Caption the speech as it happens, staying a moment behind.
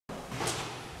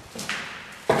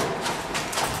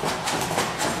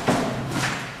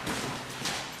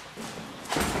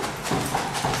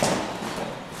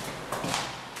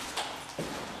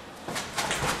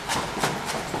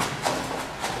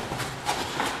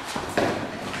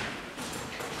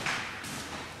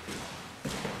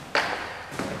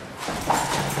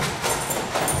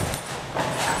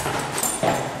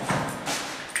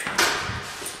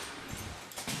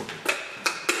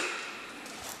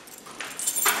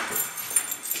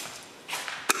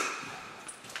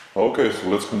Okay, so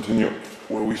let's continue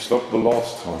where we stopped the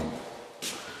last time.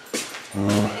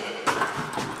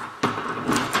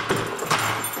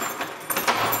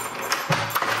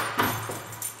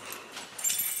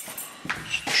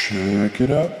 Check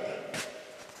it out.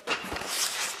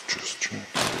 Just check.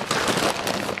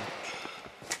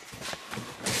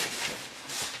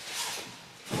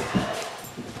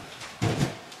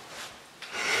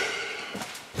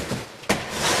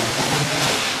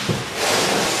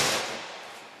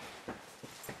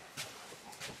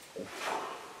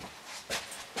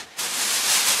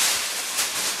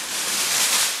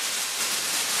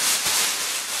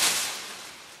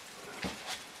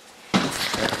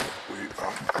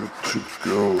 To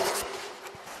go.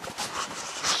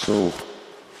 So,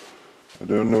 I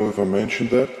don't know if I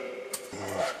mentioned that.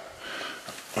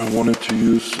 I wanted to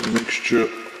use a mixture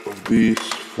of these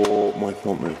for my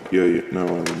thumbnail. Yeah, now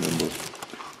I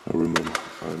remember.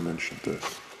 I mentioned that.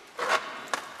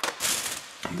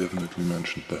 I definitely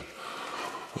mentioned that.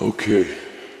 Okay,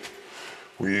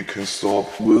 we can start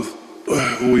with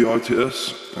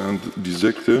OEITS and Die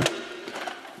Sekte.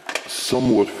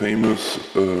 Somewhat famous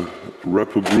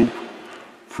rapper group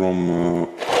from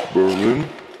Berlin.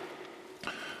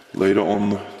 Later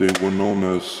on they were known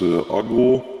as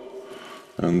Agro,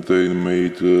 and they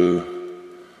made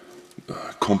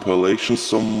compilations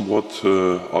somewhat,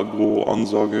 Agro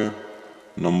Ansage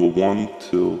number 1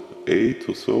 till 8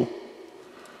 or so.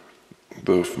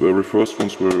 The very first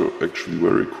ones were actually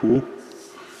very cool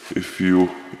if you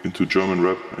into German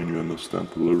rap and you understand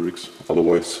the lyrics.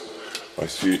 Otherwise I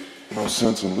see no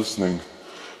sense in listening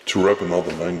to rap in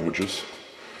other languages.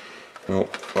 Now,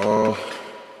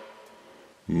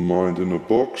 Mind in a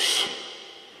Box,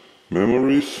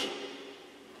 Memories.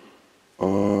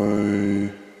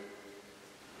 I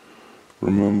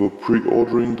remember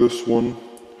pre-ordering this one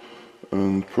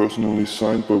and personally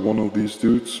signed by one of these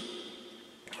dudes.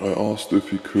 I asked if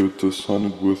he could sign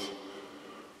it with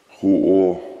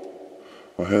Ruhr.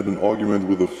 I had an argument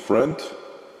with a friend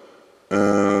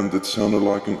and it sounded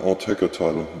like an Arteca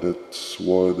title. That's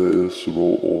why there is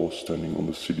Ruhr standing on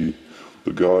the CD.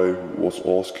 The guy was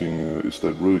asking, is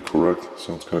that really correct?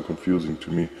 Sounds kind of confusing to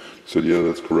me. He said, yeah,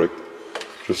 that's correct.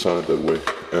 Just sign it that way.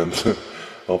 And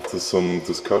after some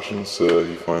discussions,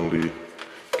 he finally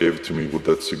gave it to me with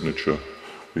that signature.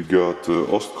 We got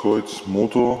Ostkreuz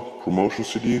Motor promotion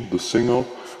CD, the single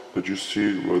that you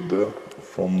see right there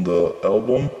from the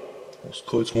album.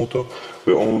 Ostkreuz Motor.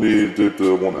 They only did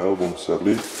one album,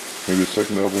 sadly. Maybe the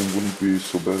second album wouldn't be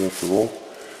so bad after all.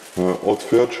 Odd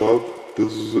Fairchild.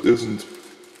 This isn't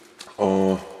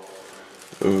an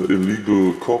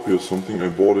illegal copy or something. I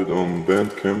bought it on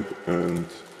Bandcamp and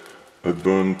I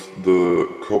burned the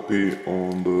copy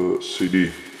on the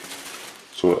CD.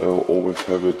 So I'll always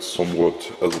have it somewhat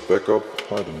as a backup.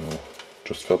 I don't know.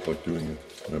 Just felt like doing it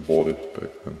and I bought it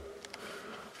back then.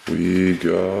 We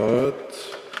got...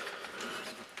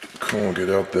 Come on, get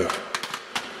out there.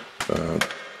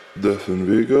 Death in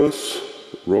Vegas,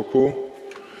 Rocco.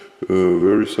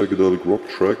 Very psychedelic rock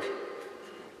track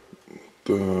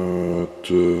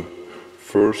that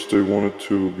first they wanted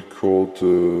to be called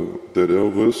Dead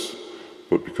Elvis,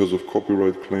 but because of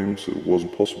copyright claims it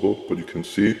wasn't possible. But you can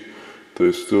see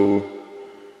they still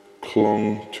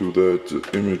clung to that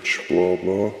image, blah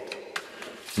blah,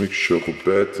 mixture of a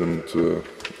bat and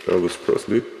Elvis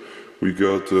Presley. We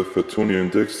got Fatonia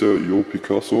and Dexter, Yo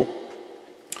Picasso.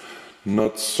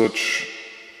 Not such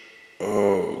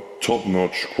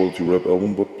top-notch quality rap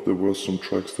album, but there were some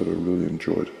tracks that I really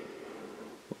enjoyed.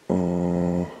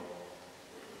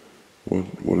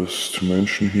 What is to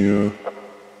mention here?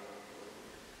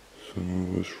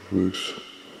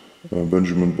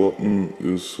 Benjamin Button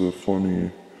is a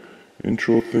funny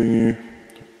intro thingy.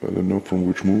 I don't know from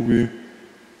which movie.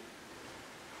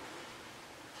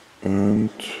 And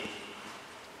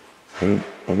I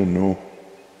don't know.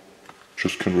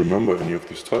 Just can't remember any of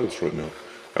these titles right now.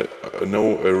 I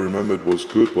know I remember it was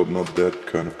good, but not that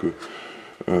kind of good.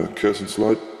 Cass and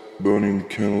Slide, burning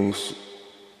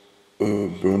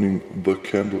the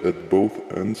candle at both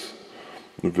ends.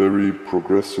 A very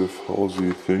progressive,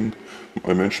 housey thing.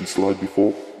 I mentioned Slide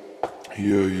before.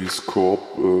 Here he's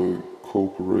cooperating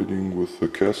with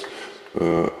Cass.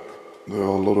 There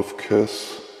are a lot of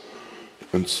Cass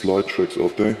and Slide tracks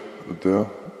out there.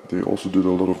 They also did a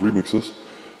lot of remixes.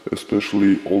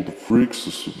 Especially All the Freaks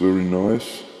is very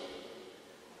nice.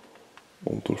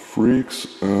 All the Freaks,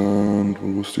 and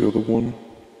what was the other one?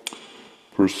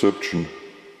 Perception.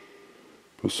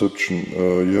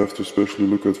 You have to especially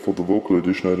look at for the vocal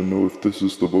edition. I don't know if this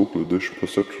is the vocal edition.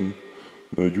 Perception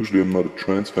Usually I'm not a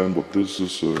trance fan, but this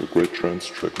is a great trance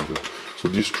track. So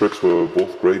these tracks were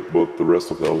both great, but the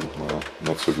rest of the album,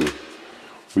 not so good.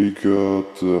 We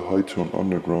got High Tone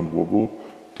Underground Wobble.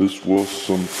 This was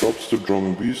some dubstep drum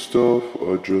and bass stuff.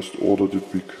 I just ordered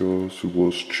it because it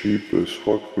was cheap as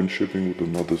fuck when shipping with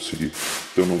another CD.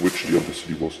 Don't know which the other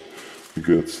CD was. We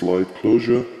got Slide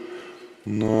Closure.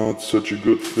 Not such a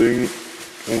good thing.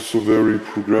 Also very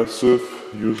progressive.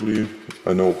 Usually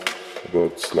I know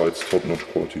about Slide's top-notch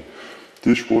quality.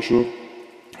 Dishwasher.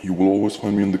 You will always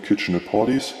find me in the kitchen at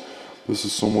parties. This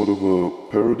is somewhat of a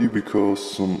parody because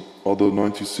some other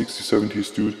 90s, 60s,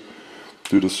 70s dude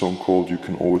did a song called You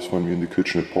Can Always Find Me in the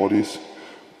Kitchen at Parties.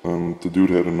 And the dude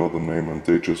had another name and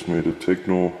they just made a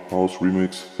techno house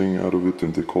remix thing out of it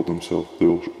and they called themselves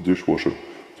Dishwasher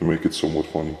to make it somewhat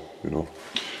funny, you know.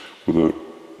 With a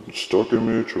stock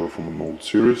image or from an old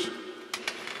series.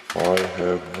 I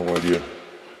have no idea.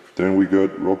 Then we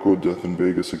got Rocco Death in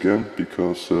Vegas again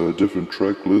because different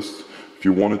track list. If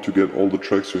you wanted to get all the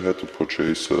tracks you had to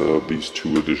purchase these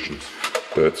 2 editions.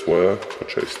 That's why I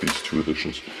purchased these 2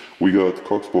 editions. We got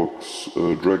Coxbox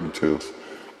Dragon Tales.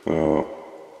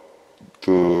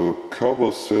 The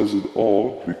cover says it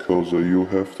all because you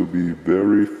have to be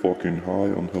very fucking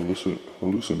high on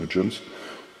hallucinogens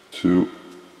to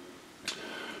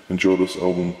enjoy this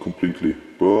album completely.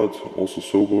 But also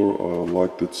sober, I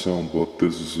like that sound, but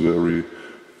this is very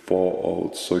far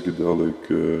out psychedelic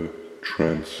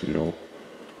trance, you know.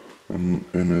 And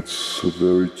it's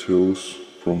very Tales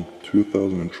from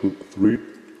 2003.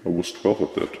 I was 12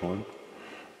 at that time.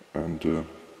 And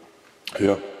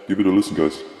yeah, give it a listen,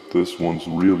 guys. This one's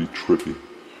really trippy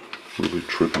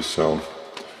sound.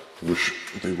 I wish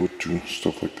they would do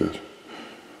stuff like that.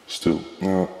 Still,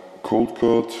 Cold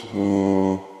Cut,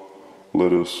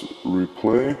 Let Us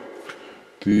Replay.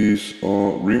 These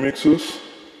are remixes,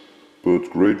 but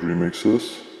great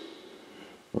remixes.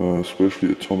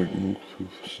 Especially Atomic Moog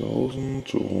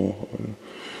 2000 or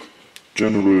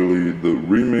generally the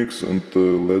remix and the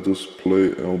Let Us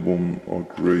Play album are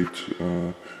great.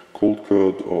 Cold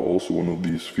Cut are also one of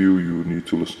these few you need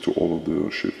to listen to all of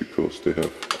their shit because they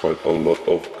have quite a lot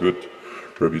of good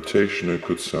reputation and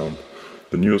good sound.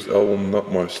 The newest album,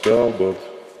 not my style, but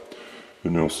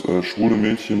you know, Schwule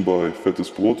Mädchen by Fettes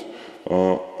Brot.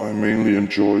 I mainly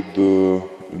enjoyed the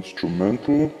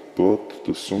instrumental, but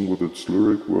the song with its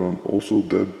lyric weren't also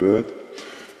that bad.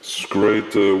 It's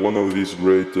great, one of these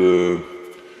great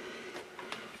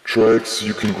tracks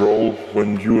you can roll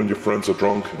when you and your friends are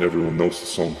drunk and everyone knows the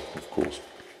song, of course.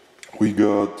 We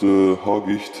got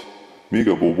Hagicht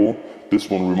Mega Bobo. This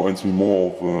one reminds me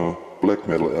more of a black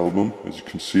metal album, as you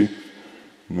can see.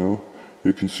 You know,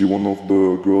 you can see one of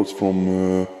the girls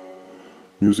from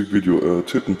music video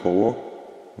Titten Power.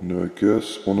 And I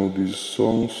guess one of these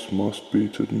songs must be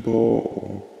Titten Power,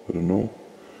 or I don't know.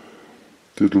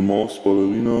 Little Mouse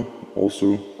Ballerina,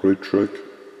 also great track.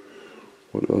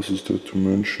 What else is there to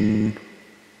mention?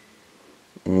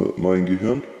 Mein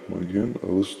Gehirn. I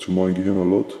listen to Mein Gehirn a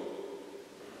lot.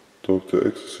 Dr.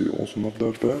 Ecstasy, also not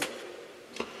that bad.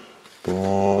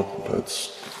 But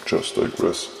let's just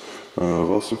digress.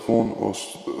 Rasifon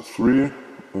was 3.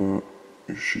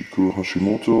 Ishiko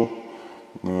Hashimoto.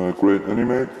 Great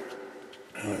anime.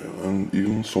 And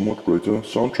even somewhat greater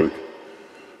soundtrack.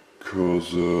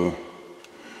 Because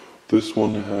this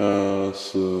one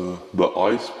has the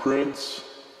Ice Prince.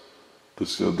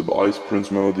 The Ice Prince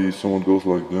melody. Someone goes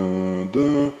like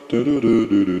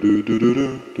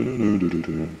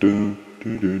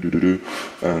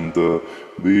and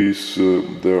these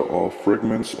there are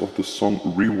fragments of the song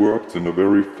reworked in a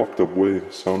very fucked up way.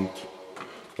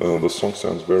 The song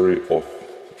sounds very off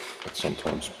at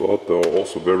sometimes, but there are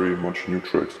also very much new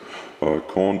tracks.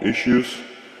 Korn Issues,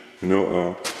 you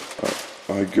know.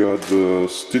 I got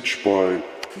stitched by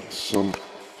some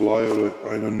fly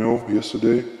I don't know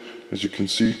yesterday. As you can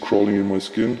see, crawling in my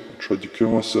skin. I tried to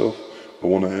kill myself. I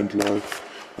want to end life.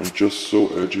 I'm just so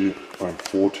edgy. I'm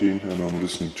 14 and I'm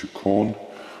listening to Korn.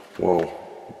 Wow.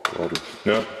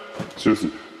 Yeah,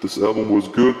 seriously, this album was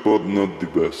good, but not the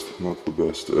best. Not the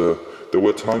best. There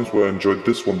were times where I enjoyed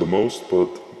this one the most, but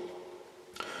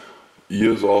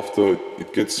years after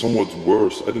it gets somewhat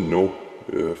worse. I don't know.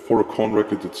 For a Korn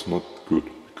record, it's not good.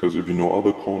 Because if you know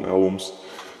other Korn albums,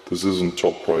 this isn't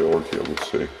top priority, I would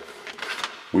say.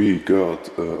 We got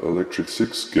Electric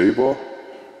Six Gaber,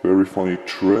 very funny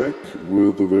track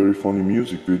with a very funny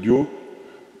music video.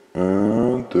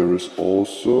 And there is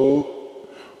also,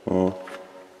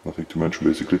 nothing to mention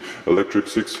basically. Electric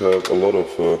Six has a lot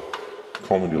of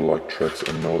comedy-like tracks,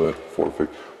 I know that for a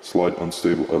fact. Slide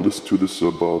Unstable, I listened to this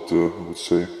about, I would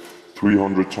say,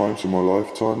 300 times in my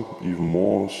lifetime, even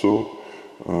more or so.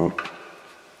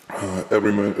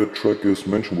 Every track is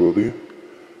mention-worthy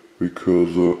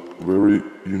because very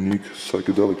unique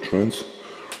psychedelic trance.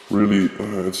 Really,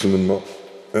 it's in the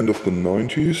end of the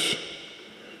 90s.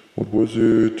 What was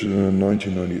it?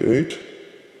 1998.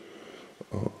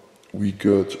 We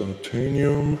got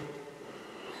Titanium.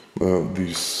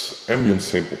 These ambient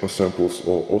samples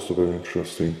are also very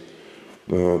interesting.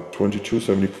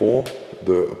 2274.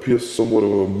 There appears somewhat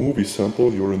of a movie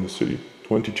sample. You're in the city.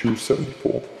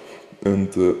 2274.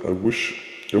 And I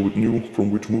wish I would knew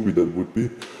from which movie that would be,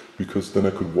 because then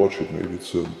I could watch it. Maybe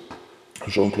it's a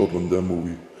Jean-Claude Van Damme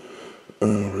movie.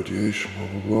 Radiation, blah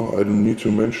blah blah. I don't need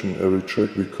to mention every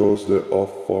track because they are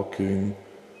fucking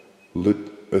lit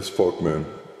as fuck, man.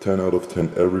 10 out of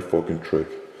 10 every fucking track.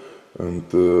 And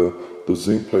the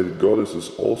zinc-plated goddess is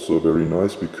also very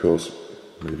nice because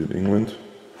made in England.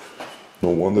 No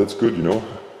one that's good, you know.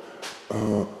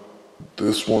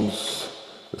 This one's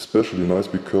especially nice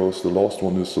because the last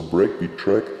one is a breakbeat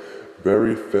track,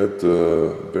 very fat,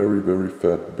 very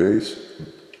fat bass,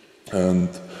 and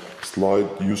Slide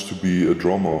used to be a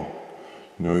drummer.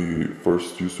 You know, he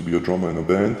first used to be a drummer in a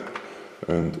band,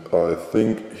 and I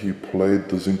think he played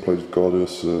the zinc-plated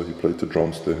goddess. He played the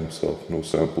drums there himself, no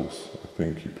samples. I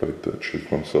think he played that shit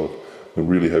for himself. The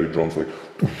really heavy drums, like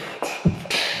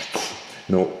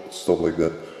you know, stuff like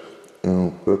that.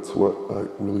 That's what I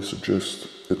really suggest,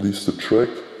 at least the track.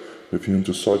 If you're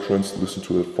into psytrance, listen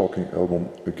to that fucking album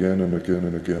again and again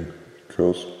and again.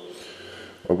 Because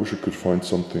I wish I could find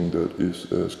something that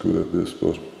is as good as this,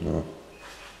 but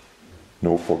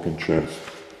no fucking chance.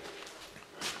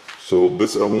 So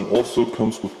this album also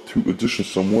comes with 2 editions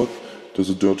somewhat. There's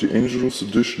a Dirty Angels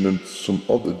edition and some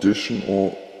other edition,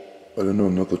 or I don't know,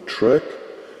 another track.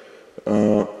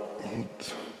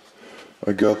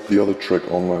 I got the other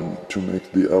track online to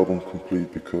make the album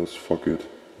complete because fuck it,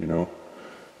 you know.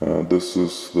 This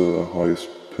is the highest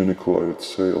pinnacle, I would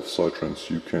say, of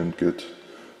psytrance. You can't get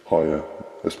higher,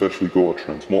 especially Goa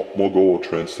trance. More Goa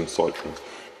trance than psytrance,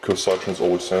 because psytrance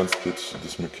always sounds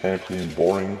this mechanically and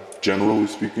boring, generally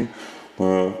speaking.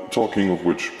 Talking of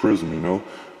which, Prism, you know.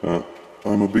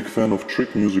 I'm a big fan of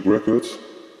Trick Music records.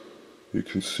 You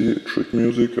can see Trick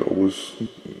Music. I was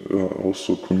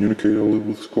also communicate a little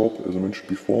with Scorp, as I mentioned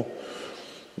before.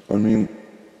 I mean,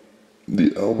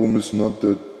 the album is not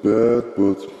that bad,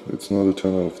 but it's not a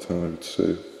 10 out of 10, I would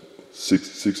say.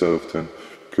 6 out of 10.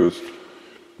 Because,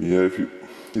 yeah,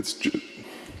 it's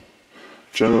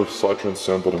general psytrance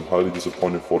sound, but I'm highly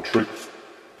disappointed for Trick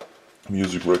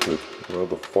Music record. Where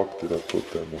the fuck did I put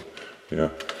that one? Yeah,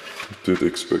 did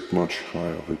expect much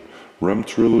higher of it. Ram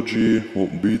Trilogy,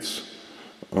 Molten Beats.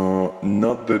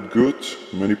 Not that good.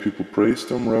 Many people praised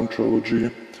them, Ram Trilogy,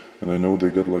 and I know they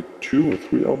got like 2 or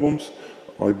 3 albums.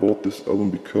 I bought this album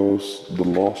because the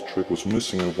last track was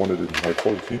missing and I wanted it in high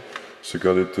quality, so I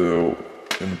got it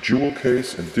in a jewel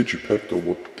case and digipacked, or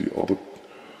what the other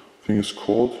thing is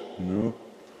called, you know.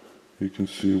 You can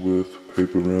see with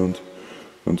paper round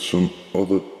and some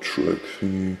other track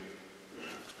thingy.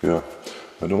 Yeah,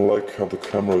 I don't like how the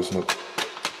camera is not,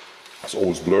 it's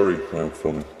always blurry when I'm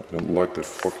filming. I don't like that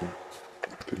fucking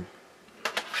thing.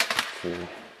 So,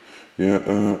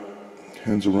 yeah,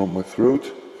 hands around my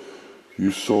throat.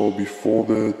 You saw before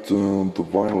that the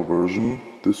vinyl version.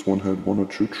 This one had 1 or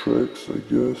 2 tracks, I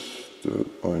guess, that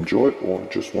I enjoyed, or I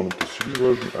just wanted the CD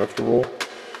version after all.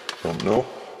 Don't know.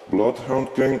 Bloodhound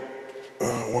Gang,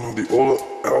 one of the older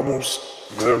albums,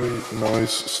 very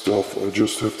nice stuff. I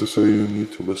just have to say you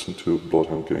need to listen to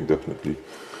Bloodhound Gang, definitely.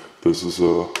 This is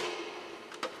a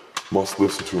must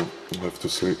listen to, I have to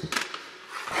say.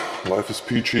 Life is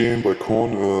Peachy by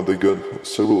Korn, they got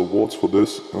several awards for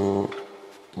this.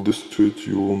 Listen to it,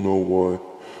 you will know why.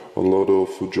 A lot of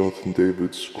Jonathan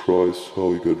David's cries,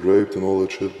 how he got raped and all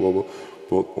that shit, blah blah.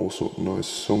 But also nice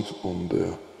songs on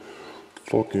there.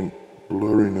 Fucking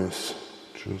blurriness,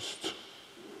 just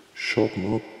shut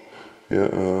me up.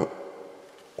 Yeah,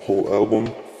 whole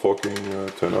album, fucking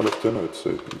 10 out of 10, I'd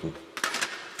say. Even.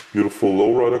 Beautiful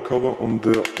lowrider cover on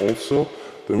there also.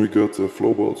 Then we got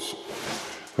Flowballs.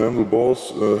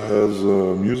 Handlebars has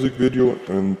a music video,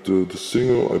 and the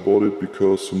single, I bought it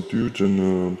because some dude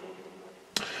in,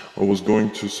 I was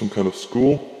going to some kind of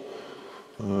school,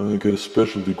 get a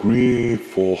special degree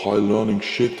for high learning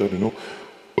shit, I don't know,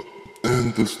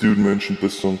 and this dude mentioned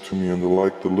this song to me, and I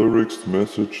liked the lyrics, the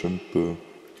message, and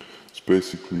it's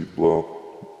basically blah,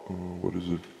 what is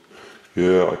it?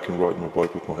 Yeah, I can ride my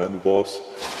bike with my handlebars,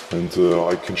 and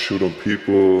I can shoot on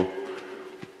people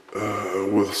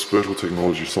with special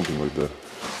technology, something like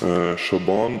that.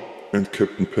 Shaban and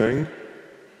Captain Peng,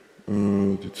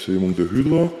 die Zähmung der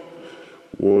Hydra.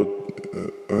 what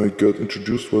I got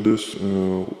introduced for this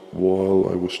while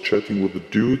I was chatting with a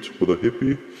dude, with a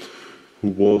hippie, who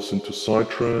was into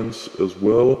psytrance as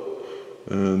well,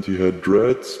 and he had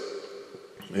dreads,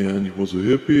 and he was a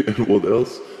hippie, and what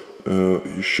else?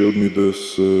 He showed me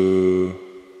this,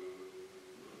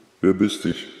 wer bist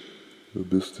ich? Wer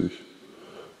bist ich?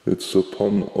 It's a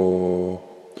pun, or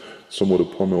somewhat a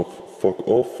pun of fuck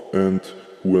off and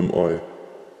who am I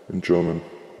in German.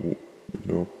 You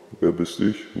know, wer bist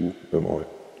ich? Who am I?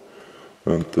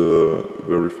 And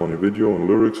very funny video and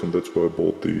lyrics, and that's why I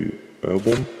bought the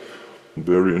album.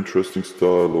 Very interesting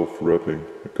style of rapping,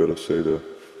 I gotta say that.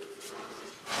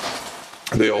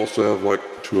 They also have like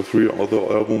 2 or 3 other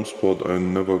albums, but I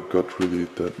never got really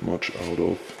that much out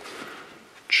of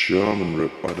German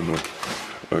rap, I don't know.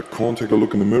 Can't take a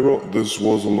look in the mirror. This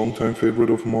was a long time favorite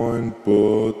of mine,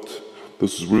 but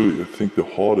this is really, I think, the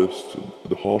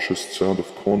harshest sound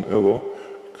of Korn ever,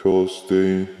 because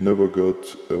they never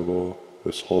got ever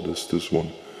as hard as this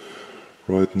one.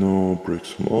 Right now,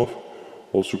 breaks them off.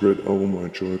 Also great album, I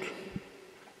enjoyed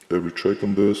every track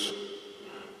on this.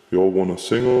 Y'all Want a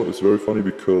Single. It's very funny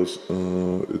because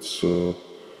it's a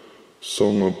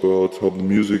song about how the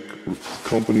music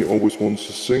company always wants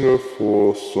a singer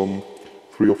for some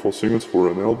 3 or 4 singles for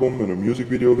an album and a music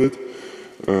video of it.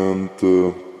 And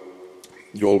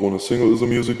Y'all Want a Single is a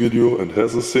music video and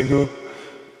has a singer.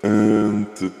 And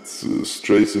it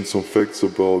strays in some facts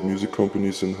about music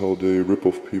companies and how they rip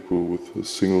off people with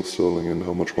single selling and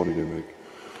how much money they make.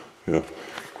 Yeah,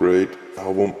 great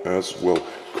album as well.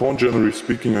 Korn, generally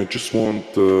speaking, I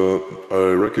recognize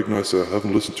that I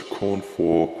haven't listened to Korn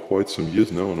for quite some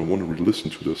years now, and I want to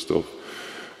re-listen to their stuff,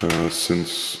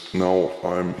 since now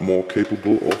I'm more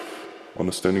capable of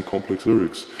understanding complex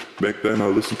lyrics. Back then I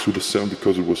listened to the sound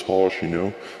because it was harsh, you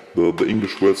know, the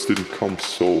English words didn't come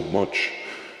so much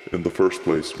in the first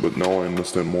place, but now I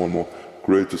understand more and more.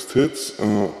 Greatest hits,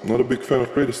 not a big fan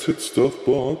of greatest hits stuff,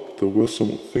 but there were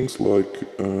some things like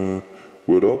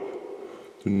Word Up,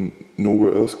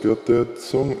 nowhere else got that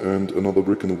song, and Another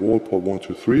Brick in the Wall, part 1,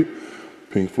 2, 3,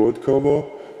 Pink Floyd cover,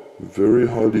 very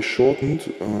highly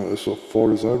shortened, as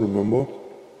far as I remember.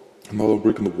 Another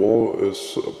Brick in the Wall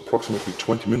is approximately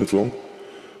 20 minutes long.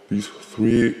 These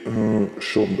 3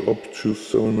 shortened up to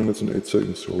 7 minutes and 8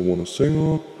 seconds, so I Want a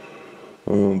Single.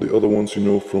 The other ones you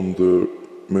know from the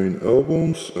main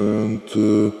albums, and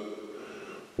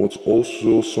what's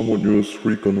also somewhat new is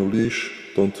Freak on a Leash,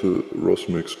 Dante Ross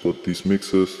mix, but these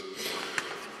mixes,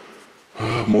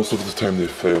 most of the time they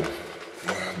fail.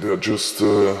 They're just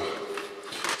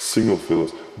single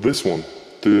fillers. This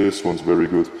one's very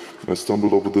good. I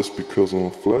stumbled over this because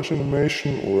of Flash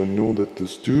animation, or I know that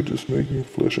this dude is making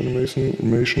Flash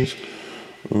animations.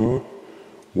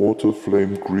 Water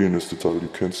Flame Green is the title, you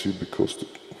can't see it because the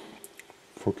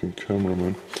fucking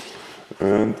cameraman.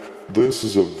 And this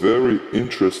is a very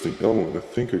interesting album, and I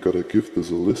think I gotta give this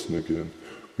a listen again,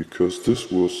 because this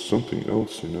was something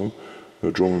else, you know.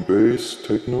 Drum and bass,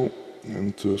 techno,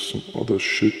 and some other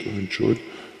shit I enjoyed,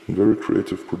 and very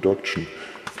creative production.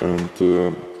 And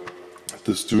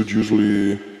this dude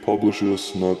usually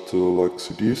publishes not like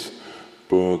CDs,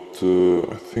 but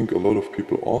I think a lot of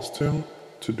people asked him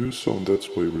to do so, and that's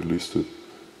why he released it,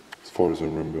 as far as I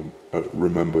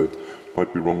remember it.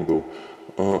 Might be wrong though.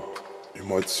 You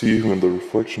might see here in the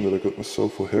reflection that I got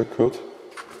myself a haircut.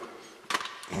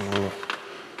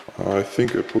 I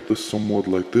think I put this somewhat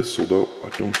like this so that I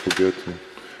don't forget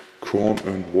Korn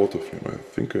and Water Flame. I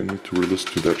think I need to re-listen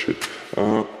to that shit.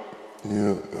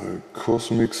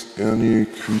 Cosmic's Annie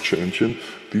Creature Engine.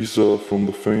 These are from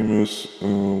the famous,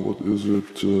 what is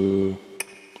it,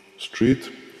 Street?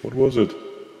 What was it?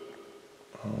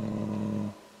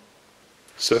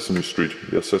 Sesame Street.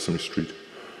 Yeah, Sesame Street.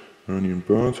 Ernie and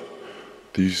Bert.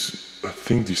 I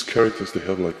think these characters, they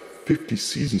have like 50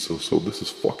 seasons or so. This is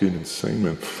fucking insane,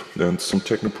 man. And some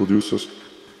techno producers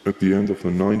at the end of the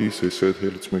 90s, they said, hey,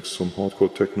 let's make some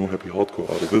hardcore techno, happy hardcore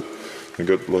out of it. I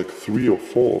got like 3 or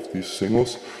 4 of these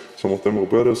singles. Some of them were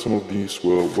better, some of these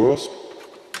were worse.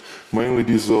 Mainly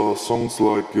these are songs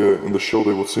like in the show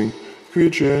they would sing,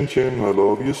 Chen, I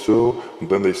love you so. And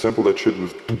then they sample that shit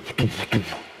with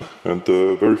and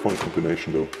very fun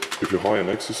combination though. If you're high on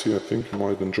ecstasy, I think you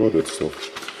might enjoy that stuff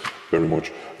very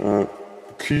much.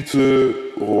 Kite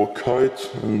or Kite,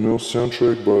 I don't know,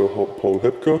 soundtrack by Paul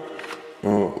Hepka.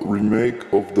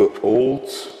 Remake of the old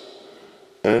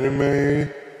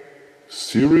anime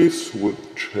series,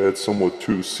 which had somewhat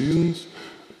 2 seasons.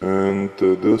 And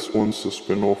this one's a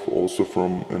spin-off also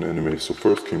from an anime. So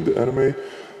first came the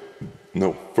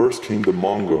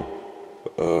manga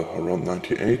around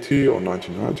 1980 or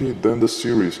 1990, then the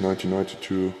series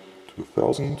 1992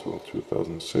 2000 or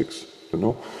 2006, I don't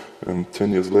know. And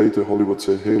 10 years later, Hollywood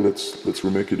said, hey, let's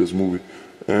remake it as a movie.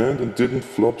 And it didn't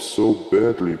flop so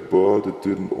badly, but it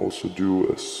didn't also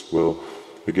do as well.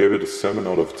 I gave it a 7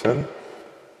 out of 10.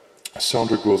 The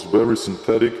soundtrack was very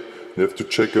synthetic. You have to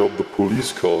check out the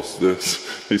police cars.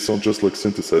 They sound just like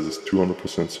synthesizers. 200%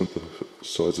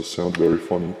 synthesizers sound very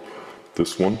funny.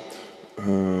 This one,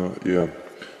 yeah.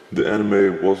 The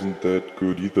anime wasn't that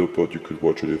good either, but you could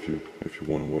watch it if you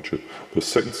want to watch it. The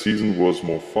second season was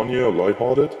more funnier,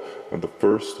 lighthearted, and the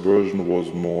first version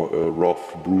was more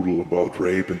rough, brutal, about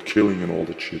rape and killing and all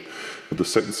that shit. But the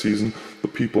second season, the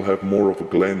people have more of a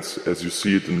glance, as you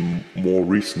see it in more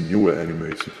recent, newer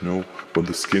animes, you know, when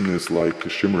the skin is like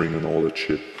shimmering and all that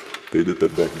shit. They did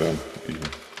that back then, even.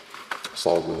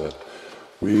 Start with that.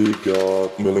 We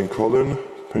got Millencolin,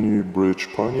 Penny Bridge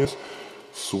Pioneers.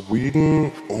 Sweden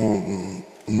or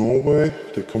Norway,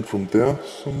 they come from there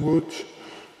somewhat.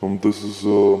 This is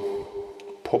a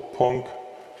pop punk,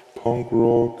 punk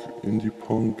rock, indie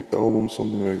punk album,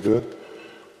 something like that.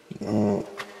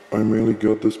 I mainly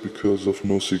got this because of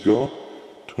No Cigar,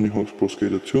 Tony Hawk's Pro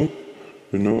Skater 2,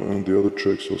 you know, and the other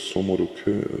tracks are somewhat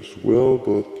okay as well,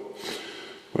 but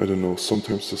I don't know,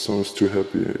 sometimes the sound is too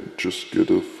happy, I just get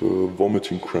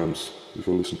vomiting cramps if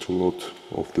I listen to a lot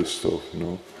of this stuff, you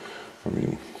know. I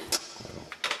mean,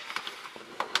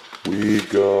 we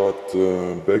got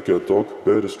Backyard Dog,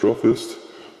 Baddest Roughest.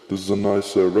 This is a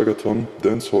nice reggaeton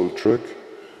dancehall track.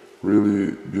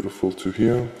 Really beautiful to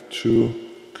hear too,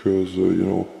 because, you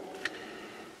know,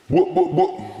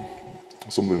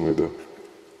 something like that.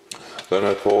 Then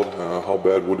I thought, how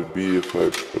bad would it be if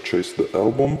I purchased the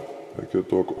album, Backyard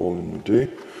Dog All in a Day.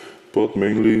 But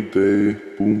mainly they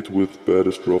boomed with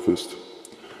Baddest Roughest.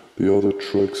 The other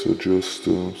tracks are just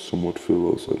somewhat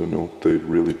fillers, I don't know, they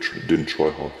really didn't try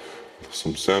hard.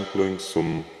 Some sampling,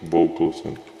 some vocals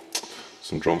and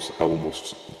some drums. The album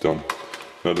was done.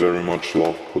 Not very much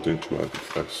love put into it,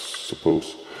 I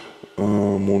suppose.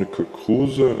 Monika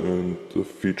Kruse and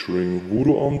featuring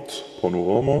Voodoo Amt,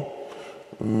 Panorama.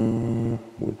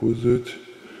 What was it?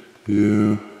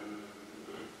 Yeah,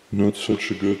 not such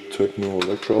a good techno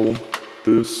electro album.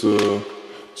 This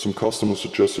some customers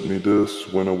suggested me this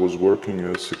when I was working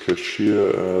as a cashier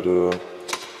at a,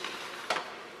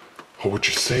 how would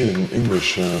you say it in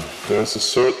English? There's a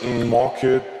certain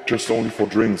market just only for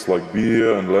drinks like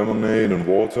beer and lemonade and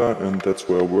water, and that's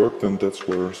where I worked, and that's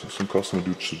where some customer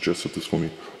dude suggested this for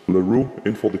me. LaRue,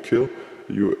 In for the Kill.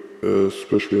 You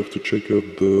especially have to check out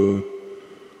the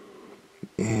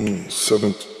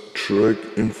 7th track,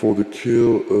 In for the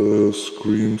Kill,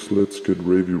 Screams Let's Get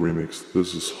Ravey remix.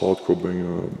 This is hardcore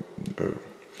banger,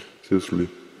 seriously.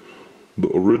 The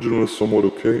original is somewhat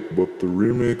okay, but the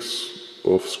remix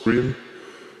of Scream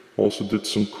also did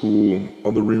some cool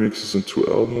other remixes in 2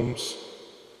 albums,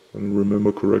 I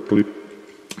remember correctly,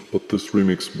 but this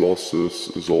remix Blast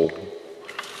is all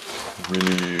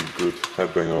really good,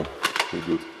 headbanger, really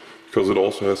good. Because it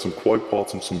also has some quiet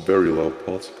parts and some very loud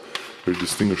parts, very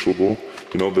distinguishable.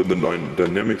 You know, the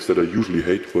dynamics that I usually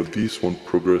hate, but these one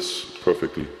progress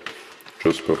perfectly,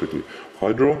 just perfectly.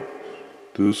 Hydro,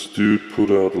 this dude put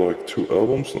out like 2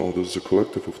 albums, now this is a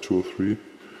collective of 2 or 3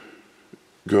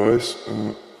 guys,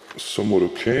 somewhat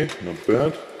okay, not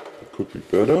bad, it could be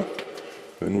better.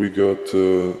 Then we got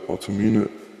Automine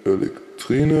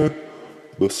Elektrine,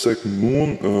 The Second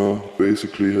Moon,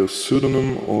 basically a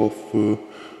pseudonym of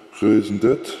Raising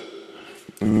Dead,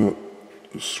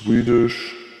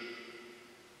 Swedish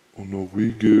or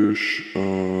Norwegish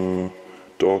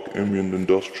dark ambient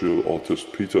industrial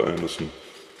artist Peter Anderson.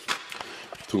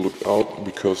 To look out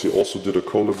because he also did a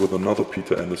collab with another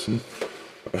Peter Anderson.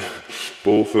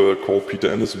 Both called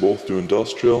Peter Anderson, both do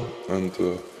industrial, and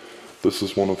this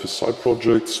is one of his side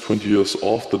projects 20 years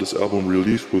after this album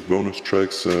released with bonus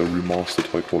tracks, remastered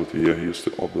high quality. Yeah, here's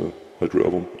the other Hydro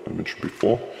album I mentioned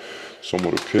before,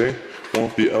 somewhat okay. One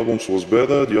of the albums was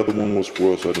better, the other one was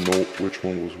worse, I don't know which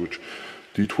one was which.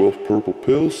 D12 Purple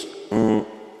Pills,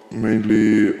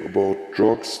 mainly about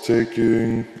drugs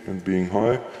taking and being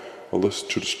high. I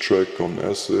listened to this track on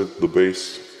acid, the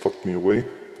bass fucked me away,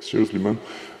 seriously man.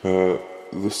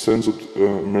 The censored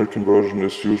American version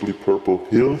is usually Purple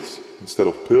Hills instead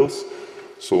of pills,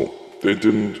 so they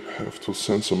didn't have to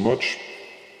censor much,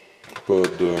 but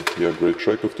yeah, great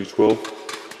track of D12.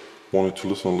 Wanted to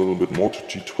listen a little bit more to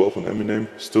D12 and Eminem,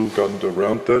 still gotten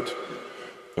around that.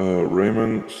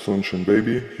 Raymond, Sunshine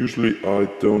Baby. Usually I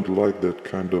don't like that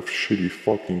kind of shitty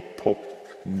fucking pop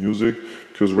music,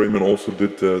 because Raymond also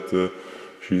did that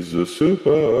she's a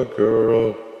super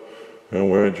girl, and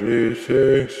when she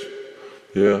sings,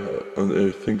 Yeah, and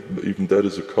I think even that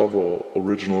is a cover or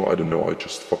original. I don't know. I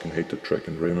just fucking hate the track.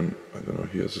 And Raymond, I don't know.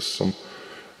 He has some.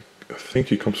 I think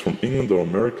he comes from England or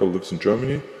America, lives in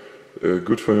Germany.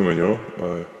 Good for him,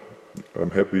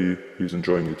 I'm happy he's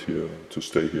enjoying it here to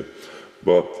stay here.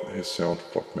 But his sound,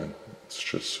 fuck man, it's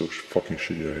just so fucking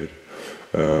shitty. I hate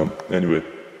it. Anyway,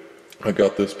 I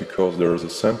got this because there is a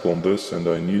sample on this, and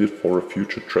I need it for a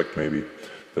future track maybe.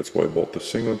 That's why I bought the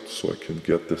single, so I can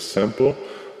get this sample.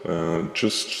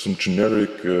 Just some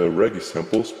generic reggae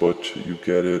samples, but you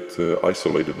get it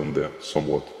isolated on there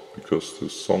somewhat, because the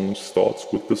song starts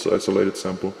with this isolated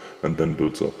sample and then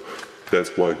builds up.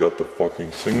 That's why I got the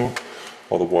fucking single.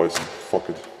 Otherwise, fuck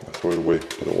it, I throw it away.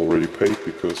 But I already paid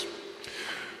because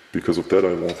of that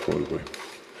I won't throw it away.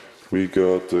 We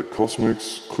got the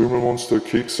Cosmic's Krümelmonster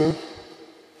Kekse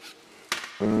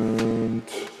and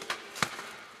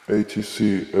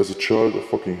ATC. As a child, I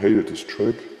fucking hated this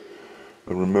track.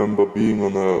 I remember being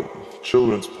on a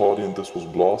children's party and this was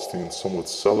blasting in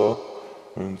someone's cellar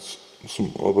and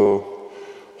some other.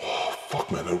 Oh,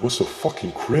 fuck man, it was so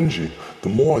fucking cringy. The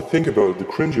more I think about it, the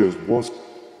cringier it was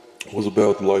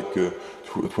about like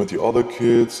 20 other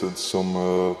kids and some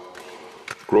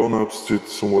grown-ups did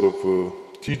somewhat of a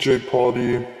DJ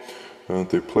party and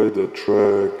they played that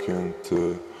track and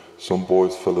some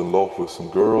boys fell in love with some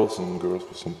girls and girls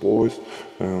with some boys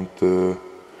and the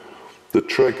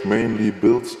track mainly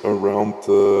builds around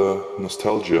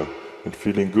nostalgia and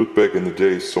feeling good back in the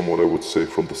days, somewhat I would say,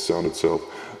 from the sound itself.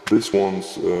 This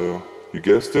one's, you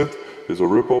guessed it, is a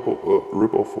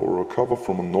rip-off or a cover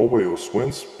from a Norway or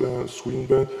Sweden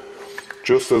band.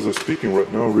 Just as I'm speaking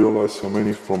right now, I realize how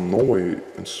many from Norway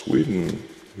and Sweden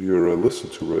here I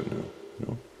listen to right now. You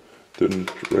know?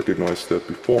 Didn't recognize that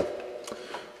before.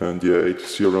 And yeah,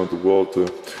 ATC around the world,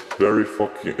 very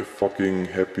fucking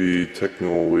happy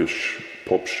techno-ish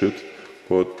pop shit,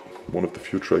 but one of the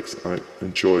few tracks I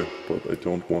enjoy, but I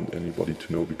don't want anybody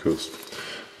to know because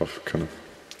I've kind of,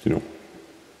 you know,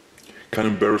 kind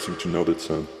of embarrassing to know that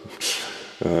sound.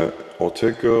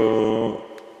 Ortega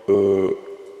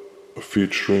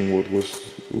featuring what was,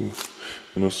 you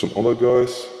know, some other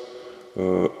guys,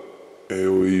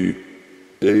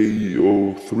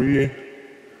 AO3,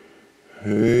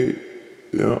 hey,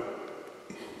 yeah,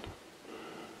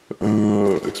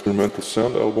 experimental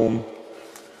sound album.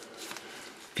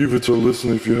 Give it a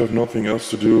listen if you have nothing else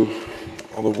to do,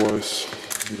 otherwise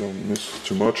you don't miss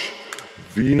too much.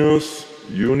 Venus,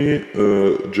 Uni,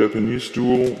 Japanese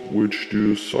duo which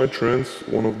do psytrance.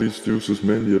 One of these dudes is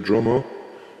mainly a drummer.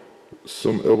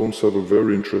 Some albums have a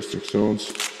very interesting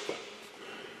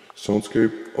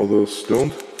soundscape, others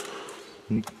don't.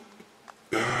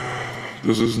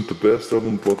 This isn't the best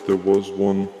album, but there was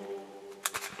one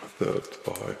that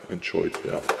I enjoyed,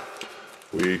 yeah.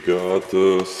 We got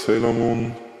Sailor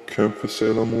Moon, Camp for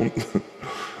Sailor Moon.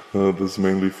 This is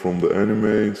mainly from the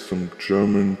anime. Some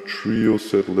German trio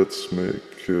said let's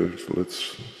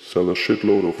sell a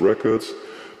shitload of records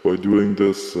by doing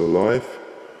this live.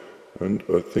 And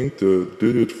I think they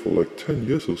did it for like 10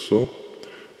 years or so.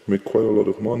 Made quite a lot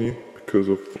of money because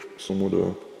of some of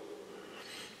the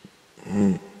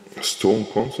stone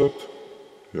concept.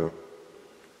 Yeah.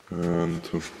 And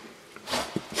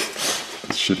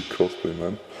shitty cosplay,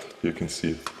 man. You can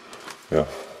see it. Yeah.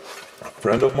 A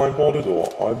friend of mine bought it, or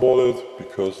I bought it,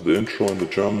 because the intro in the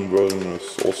German version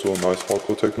is also a nice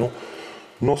hardcore techno.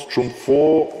 Nostrum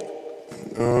 4,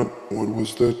 what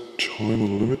was that? Time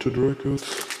Unlimited Records?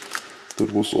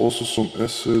 That was also some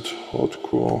acid,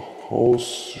 hardcore,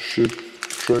 house shit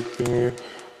track thingy.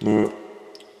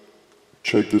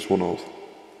 Check this one out.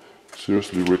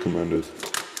 Seriously recommend it.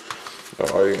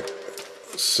 I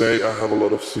say I have a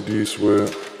lot of CDs where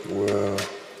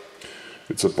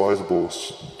it's advisable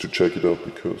to check it out,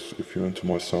 because if you're into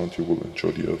my sound you will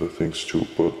enjoy the other things too,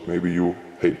 but maybe you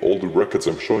hate all the records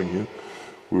I'm showing here,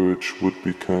 which would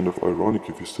be kind of ironic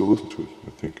if you still listen to it,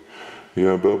 I think.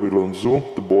 Yeah, Babylon Zoo,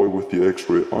 the boy with the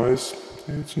X-ray eyes.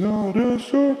 It's not a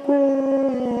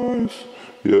surprise.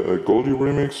 Yeah, a Goldie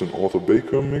remix, an Arthur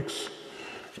Baker mix.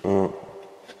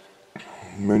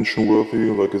 Mention worthy,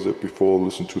 like I said before,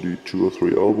 listen to the 2 or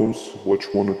 3 albums, watch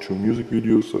 1 or 2 music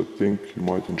videos. I think you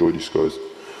might enjoy these guys.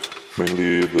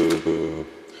 Mainly the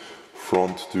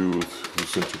front dude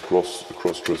who's into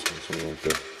cross-dressing or something like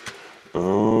that.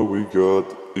 We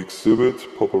got Exhibit,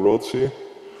 Paparazzi.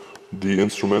 The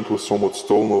instrumental was somewhat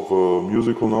stolen of a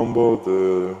musical number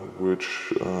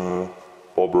which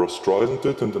Barbara Streisand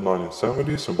did in the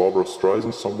 1970s, and Barbara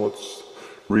Streisand somewhat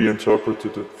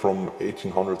reinterpreted it from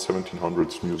 1800s,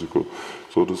 1700s musical.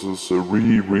 So this is a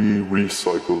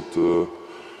recycled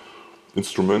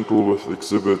instrumental with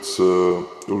Exhibit's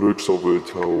lyrics of it,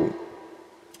 how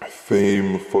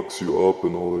fame fucks you up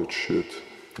and all that shit.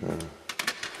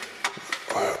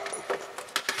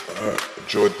 I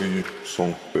enjoyed the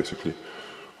song basically.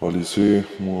 Allez,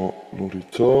 moi,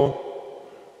 Lolita.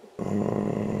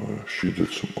 She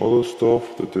did some other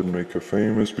stuff that didn't make her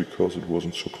famous because it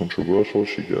wasn't so controversial.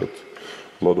 She got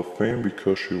a lot of fame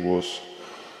because she was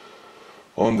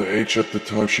underage at the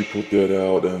time she put that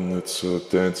out, and it's a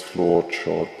dance floor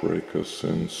chart breaker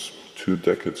since 2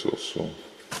 decades or so.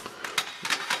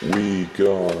 We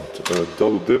got a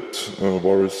double dipped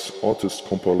Varus artist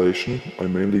compilation. I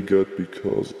mainly got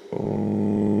because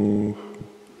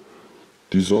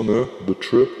Die Sonne, The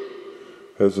Trip,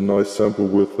 has a nice sample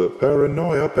with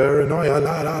paranoia, paranoia,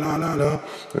 la la la la la.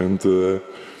 And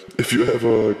if you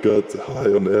ever got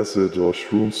high on acid or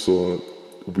shrooms or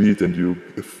weed and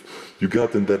if you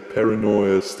got in that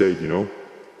paranoia state, you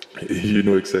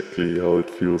know exactly how it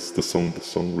feels. The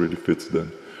song really fits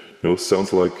then.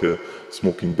 Sounds like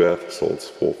smoking bath salts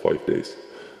for 5 days.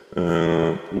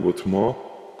 Uwe Tumar,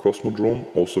 Cosmodrome,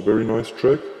 also very nice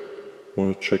track.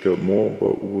 Want to check out more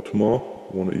about Uwe Tumar,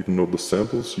 want to even know the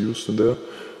samples used in there.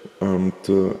 And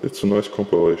it's a nice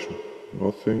compilation.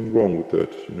 Nothing wrong with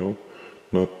that,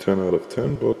 Not 10 out of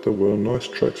 10, but there were nice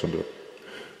tracks on there.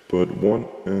 But 1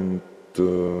 and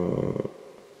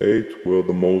 8 were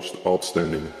the most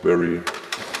outstanding, very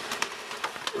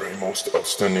most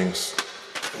outstanding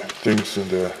things in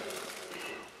there.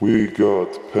 We got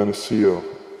Panacea,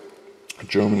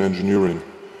 German engineering.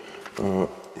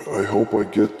 I hope I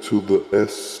get to the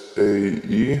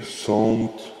SAE, Sound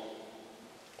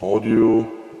Audio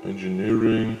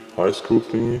Engineering High School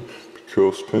thingy,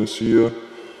 because Panacea,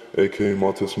 aka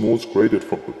Matthias Moos,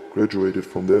 graduated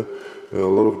from there. A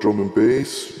lot of drum and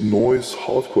bass, noise,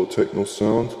 hardcore techno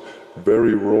sound,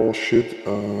 very raw shit.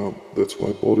 That's why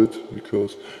I bought it,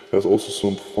 because it has also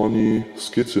some funny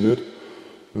skits in it.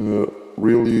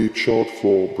 Really chart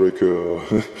floor breaker.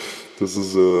 This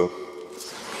is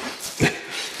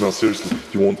no, seriously,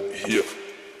 you won't hear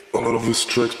a lot of his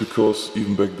tracks because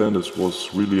even back then this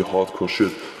was really hardcore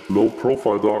shit. Low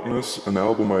Profile Darkness, an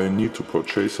album I need to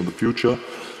purchase in the future,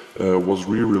 was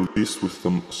re-released with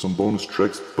some bonus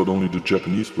tracks, but only the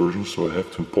Japanese version, so I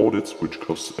have to import it, which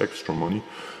costs extra money.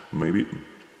 Maybe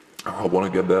I want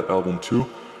to get that album too,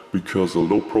 because the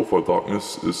Low Profile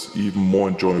Darkness is even more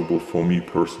enjoyable for me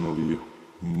personally.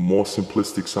 More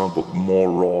simplistic sound, but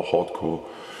more raw, hardcore.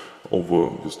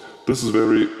 This is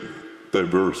very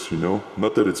diverse,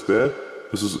 Not that it's bad.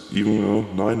 This is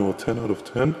even 9 or 10 out of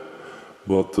 10.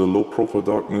 But the Low Profile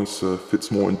Darkness fits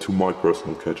more into my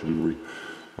personal category.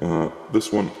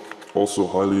 This one also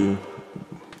highly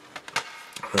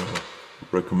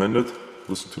recommended.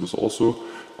 Listen to this also.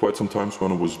 Quite sometimes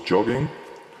when I was jogging,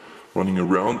 running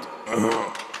around.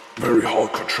 Very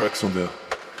hardcore tracks on there.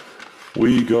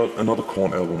 We got another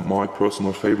Korn album, my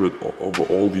personal favorite over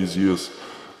all these years.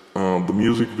 The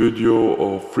music video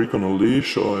of Freak on a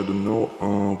Leash, or I don't know,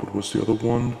 what was the other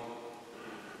one?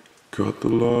 Got the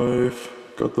Life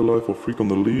or Freak on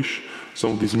the Leash.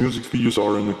 Some of these music videos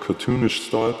are in a cartoonish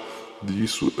style.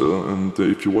 And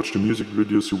if you watch the music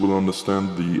videos, you will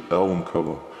understand the album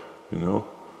cover,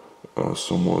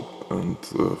 somewhat. And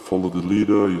follow the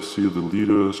leader. You see the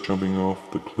leaders jumping off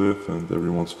the cliff, and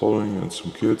everyone's following, and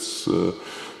some kids.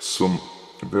 Some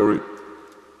very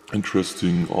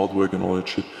interesting artwork and all that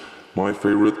shit. My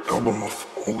favorite album of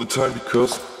all the time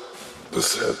because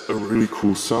this had a really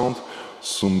cool sound.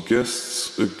 Some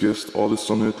guest artists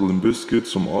on it, Limp Bizkit,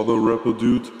 some other rapper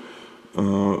dude,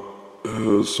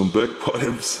 some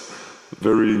bagpipes,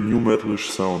 very new metalish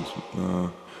sound.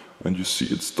 And you see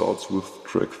it starts with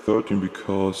track 13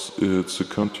 because it's a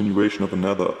continuation of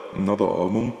another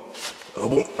album.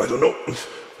 I don't know.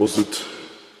 Was it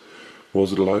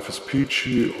Life is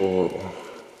Peachy or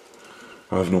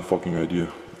I have no fucking idea.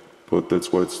 But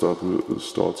that's why it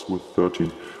starts with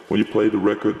 13. When you play the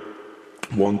record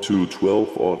 1 to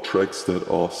 12 are tracks that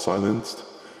are silenced,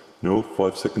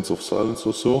 5 seconds of silence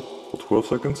or so, or 12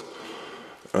 seconds.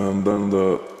 And then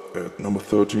at number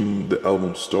 13 the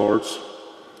album starts.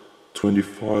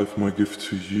 25, My Gift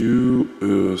to You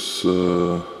is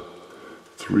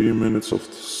 3 minutes of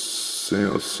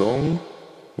a song,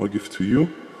 My Gift to You.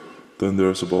 Then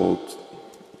there's about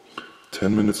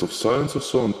 10 minutes of silence or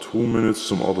so, and 2 minutes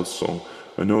some other song.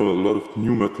 I know a lot of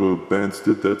new metal bands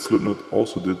did that. Slipknot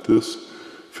also did this.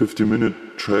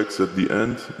 50-minute tracks at the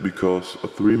end, because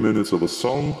 3 minutes of a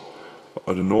song,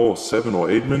 7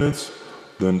 or 8 minutes,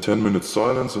 then 10 minutes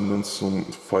silence, and then some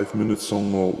 5-minute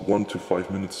song or 1 to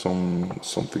 5 minute song,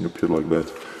 something appeared like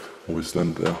that. Always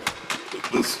then there.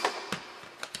 This.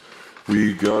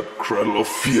 We got Cradle of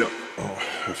Fear. Oh,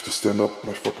 I have to stand up,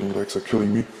 my fucking legs are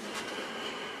killing me.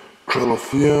 Call of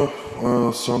Fear,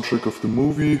 soundtrack of the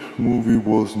movie. Movie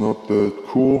was not that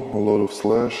cool, a lot of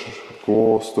slash,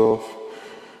 gore stuff,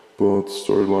 but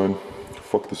storyline,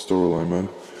 fuck the storyline, man.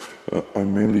 I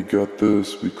mainly got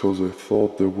this because I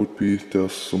thought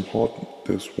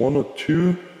there's one or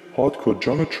two hardcore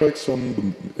genre tracks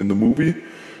in the movie,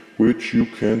 which you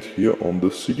can't hear on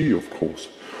the CD, of course.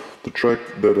 The track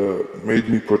that made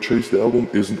me purchase the album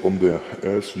isn't on there,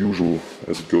 as usual,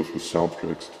 as it goes with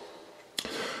soundtracks.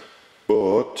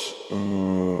 But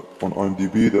on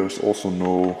IMDb there's also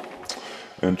no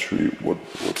entry.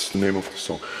 What's the name of the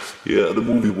song? Yeah, the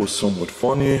movie was somewhat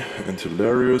funny and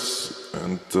hilarious,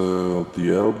 and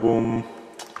the album,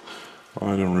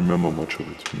 I don't remember much of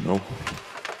it, you know.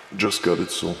 Just got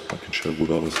it so I can share it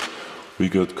with others. We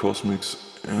got Cosmic's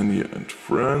Annie and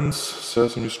Friends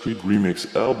Sesame Street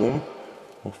Remix album.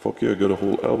 Oh fuck yeah, I got a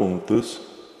whole album of this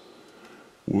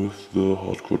with the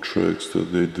hardcore tracks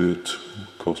that they did.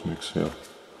 Cosmic's, yeah.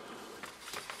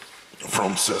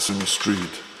 From Sesame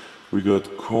Street. We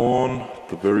got Korn,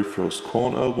 the very first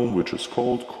Korn album, which is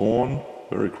called Korn,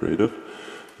 very creative.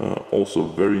 Also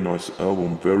a very nice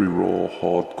album, very raw,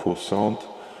 hardcore sound.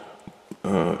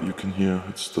 You can hear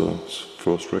it's the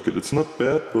first record. It's not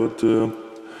bad, but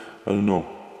I don't know.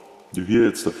 You hear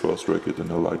it's the first record,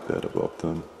 and I like that about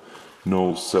them.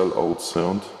 No sell-out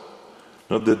sound.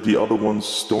 Not that the other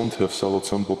ones don't have sell-out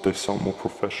sound, but they sound more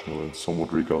professional in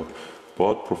somewhat regard.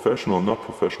 But professional or not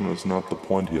professional is not the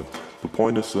point here. The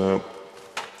point is,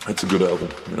 it's a good album,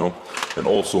 you know. And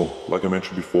also, like I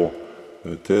mentioned before,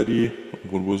 Daddy,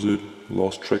 what was it?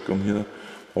 Last track on here.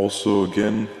 Also,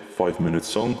 again, 5-minute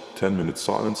song, 10-minute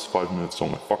silence, 5-minute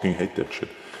song. I fucking hate that shit.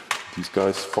 These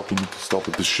guys fucking need to stop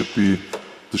it. This should be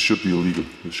illegal.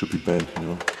 This should be banned, you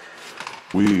know.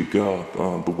 We got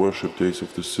the Worship Days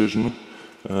of Decision.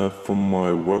 From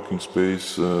my working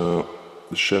space,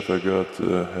 the chef I got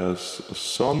has a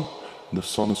son. The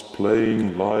son is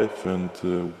playing live, and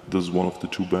this is one of the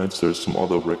two bands. There's some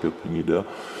other record thingy there.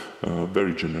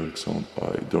 Very generic sound.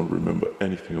 I don't remember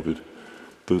anything of it.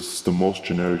 This is the most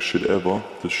generic shit ever.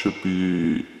 This should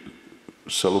be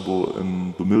sellable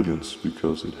in the millions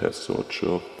because it has such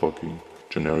a fucking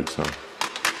generic sound.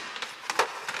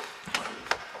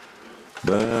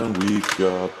 Then we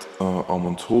got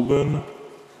Amundhoven,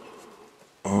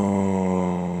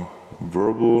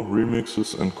 verbal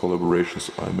remixes and collaborations.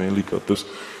 I mainly got this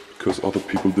because other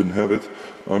people didn't have it.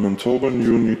 Amundhoven,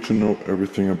 you need to know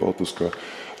everything about this guy.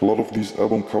 A lot of these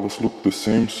album covers look the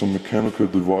same, some mechanical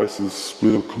devices,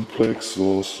 split up complex,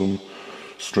 or some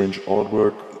strange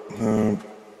artwork.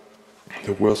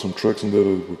 There were some tracks in there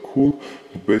that were cool,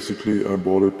 but basically I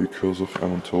bought it because of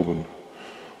Amundhoven.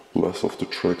 Less of the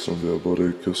tracks on there, but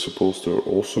I suppose they're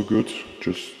also good,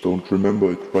 just don't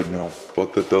remember it right now.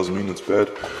 But that doesn't mean it's bad.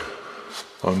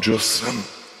 I'm just an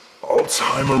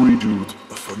Alzheimer dude,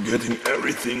 forgetting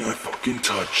everything I fucking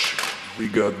touch. We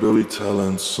got Billy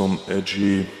Talent, some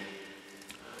edgy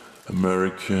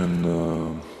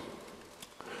American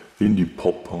indie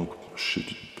pop punk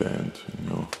shitty band, you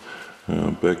know.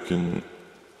 Back in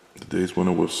the days when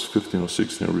I was 15 or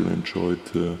 16, I really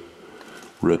enjoyed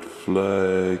Red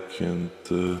Flag and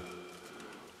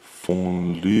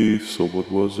Fallen Leaves, or what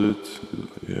was it?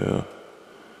 Yeah.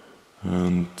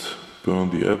 And Burn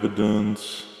the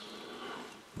Evidence.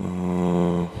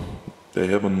 They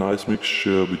have a nice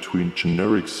mixture between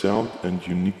generic sound and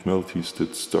unique melodies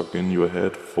that stuck in your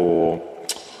head for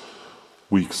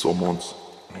weeks or months.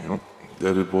 You know,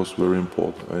 that it was very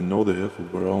important. I know they have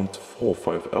around 4 or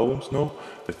 5 albums now.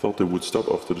 I thought they would stop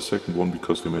after the second one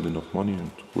because they made enough money and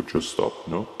would just stop,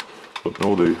 you know. But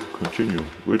no, they continue,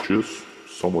 which is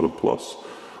somewhat a plus.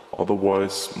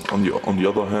 Otherwise, on the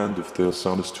other hand, if their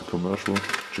sound is too commercial,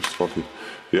 just fuck it.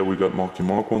 Yeah, we got Marky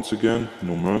Mark once again,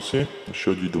 No Mercy. I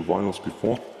showed you the vinyls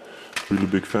before. Really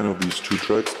big fan of these 2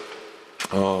 tracks.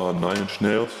 9 Inch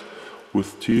Nails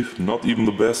with Teeth. Not even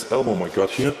the best album I got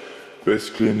here.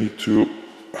 Basically, I need to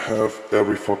have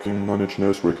every fucking 9 Inch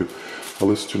Nails record. I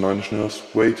listen to 9 Inch Nails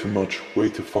way too much, way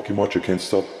too fucking much. I can't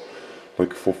stop.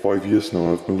 Like for 5 years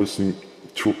now, I've been listening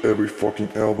to every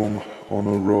fucking album on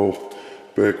a row,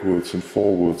 backwards and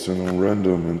forwards and on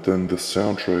random, and then the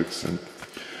soundtracks and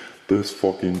this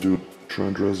fucking dude,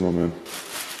 Trent Reznor, man.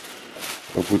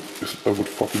 I would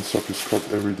fucking suck his cock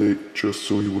every day just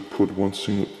so he would put one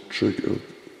single track out,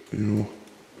 you know.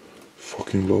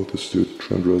 Fucking love this dude,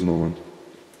 Trent Reznor, man.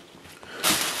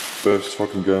 Best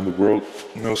fucking guy in the world,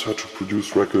 knows how to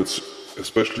produce records,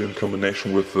 especially in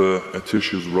combination with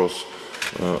Atticus Ross.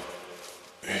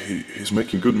 He's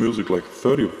making good music like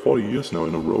 30 or 40 years now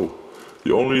in a row.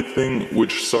 The only thing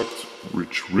which sucked,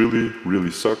 which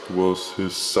really sucked, was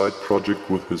his side project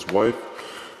with his wife.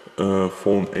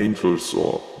 Fallen Angels,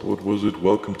 or what was it,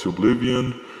 Welcome to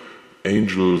Oblivion,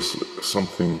 Angels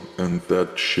something, and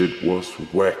that shit was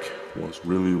whack, was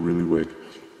really, really whack.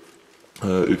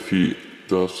 If he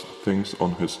does things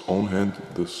on his own hand,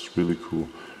 this is really cool.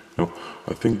 You know,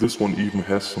 I think this one even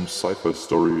has some sci-fi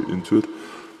story into it,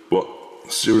 but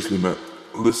seriously man,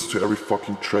 listen to every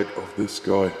fucking track of this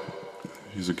guy.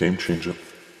 He's a game changer.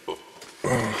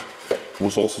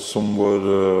 Was also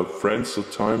somewhat friends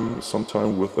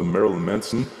sometime with Marilyn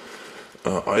Manson.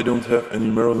 I don't have any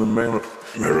Marilyn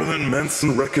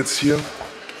Manson records here,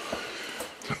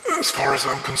 as far as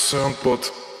I'm concerned,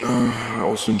 but I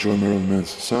also enjoy Marilyn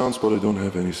Manson sounds, but I don't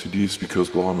have any CDs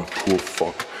because, well, I'm a poor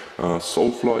fuck.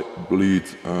 Soulfly, Bleed,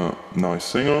 nice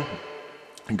singer.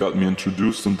 Got me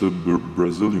introduced into the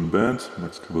Brazilian band,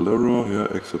 Max Cavalera,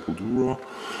 yeah, ex-Sepultura.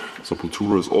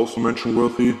 Sepultura is also mention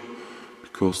worthy,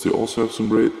 because they also have some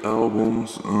great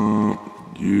albums.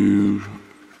 You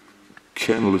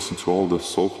can listen to all the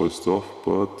Soulfly stuff,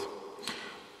 but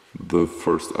the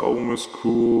first album is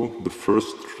cool. The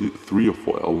first three or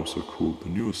four albums are cool. The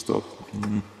newest stuff,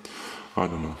 I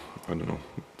don't know.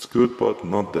 It's good, but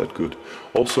not that good.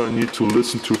 Also, I need to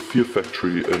listen to Fear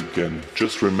Factory again.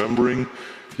 Just remembering,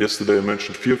 yesterday I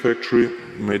mentioned Fear Factory,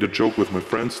 made a joke with my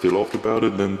friends, they laughed about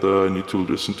it, and I need to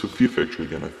listen to Fear Factory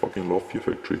again. I fucking love Fear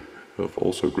Factory. They have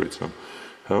also a great song.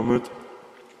 Helmet,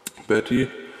 Betty,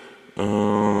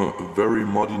 very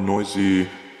muddy, noisy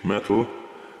metal.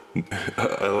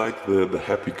 I like the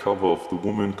happy cover of the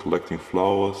woman collecting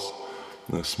flowers,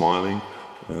 smiling,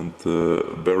 and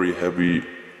very heavy,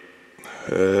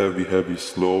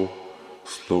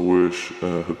 slowish,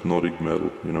 hypnotic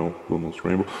metal, you know, almost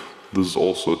rainbow. This is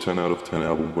also a 10 out of 10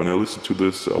 album. When I listened to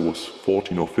this, I was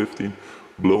 14 or 15,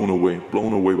 blown away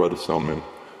by the sound, man.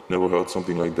 Never heard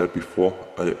something like that before.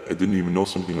 I didn't even know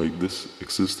something like this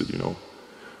existed, you know.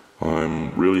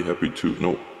 I'm really happy to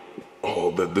know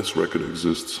that this record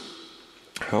exists.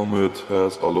 Helmet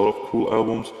has a lot of cool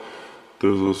albums.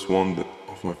 This is one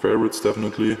of my favorites,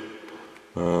 definitely,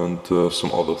 and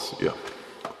some others, yeah.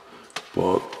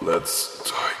 But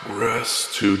let's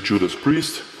digress to Judas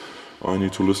Priest. I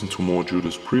need to listen to more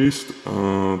Judas Priest.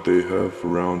 They have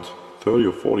around 30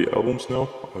 or 40 albums now.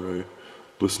 I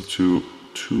listened to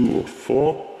 2 or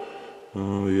 4.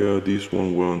 Yeah, these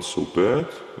ones weren't so bad.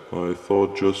 I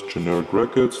thought just generic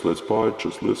records, let's buy it,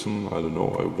 just listen. I don't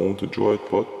know, I won't enjoy it,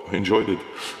 but I enjoyed it,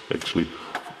 actually.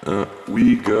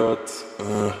 We got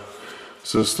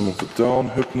System of a Down,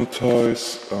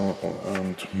 Hypnotize,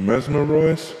 and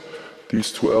Mesmerize.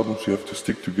 These 2 albums you have to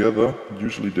stick together.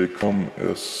 Usually they come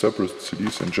as separate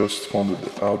CDs, and just found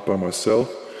it out by myself.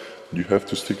 You have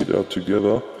to stick it out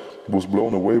together. I was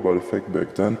blown away by the fact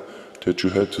back then that you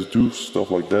had to do stuff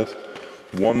like that.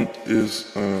 One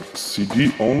is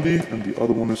CD only, and the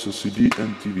other one is a CD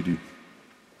and DVD.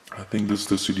 I think this is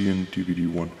the CD and DVD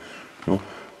one. You know,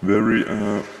 very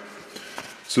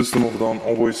System of a Down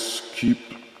always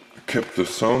kept the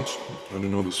sound. I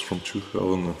don't know, this is from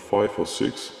 2005 or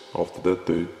 6. After that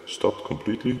they stopped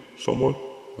completely, somewhat.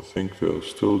 I think they're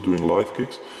still doing live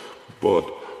gigs. But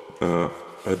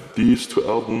at these 2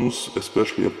 albums,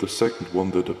 especially at the second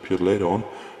one that appeared later on,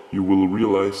 you will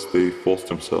realize they forced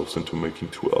themselves into making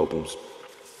 2 albums.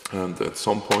 And at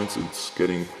some points it's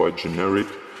getting quite generic,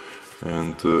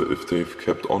 and if they've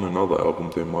kept on another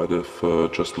album they might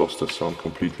have just lost their sound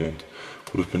completely and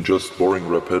would have been just boring,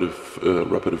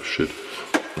 repetitive shit.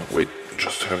 Wait,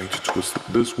 just having to twist it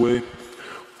this way.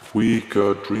 We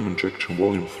got Dream Injection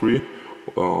Volume 3.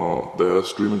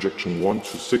 There's Dream Injection 1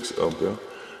 to 6 out there.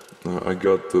 I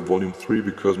got the Volume 3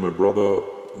 because my brother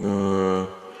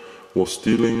was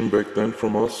stealing back then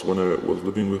from us when I was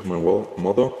living with my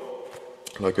mother,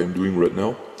 like I'm doing right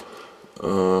now.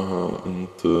 And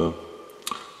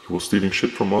he was stealing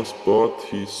shit from us, but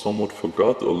he somewhat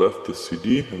forgot or left the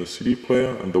CD and the CD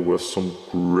player, and there were some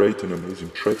great and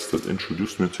amazing tracks that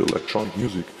introduced me to electronic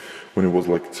music when I was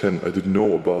like 10. I didn't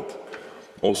know about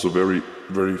also very,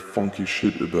 very funky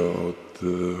shit about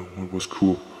what was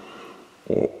cool.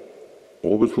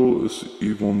 Orbital is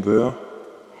even there.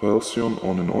 Halcyon,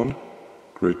 On and On,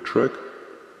 great track.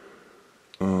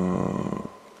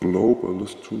 Loeb, I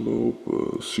listened to Loeb,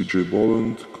 CJ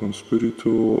Bolland,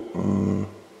 Conspirator,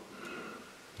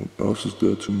 what else is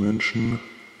there to mention?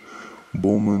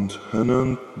 Bowman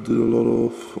Hannon did a lot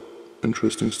of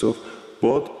interesting stuff,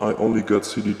 but I only got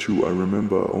CD2, I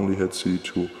remember I only had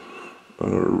CD2.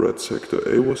 Red Sector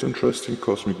A was interesting,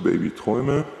 Cosmic Baby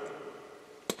Träume.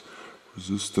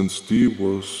 Resistance D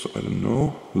was, I don't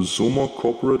know, Zoma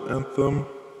Corporate Anthem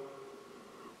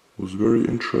was very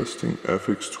interesting.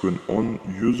 FX Twin On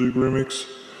Music Remix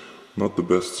Not the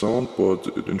best sound, but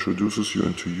it introduces you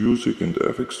into music and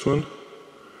FX Twin.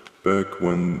 Back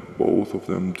when both of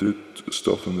them did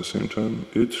stuff in the same time.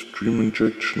 Dream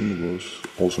Injection was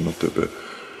also not that bad.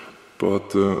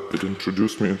 But it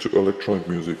introduced me into electronic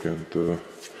music and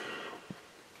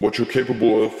what you're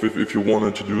capable of if you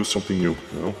wanted to do something new,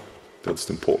 you know? That's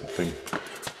the important thing.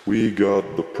 We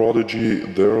got The Prodigy,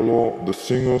 Their Law, The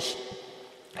Singers,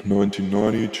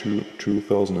 1990 to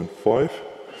 2005.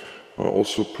 I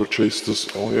also purchased this,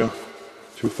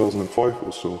 2005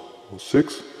 or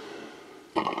 6.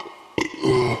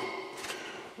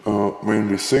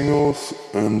 Mainly singles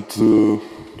and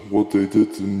what they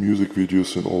did in music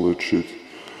videos and all that shit.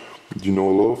 You know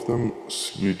a lot of them.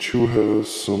 U2 has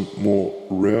some more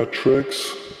rare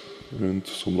tracks and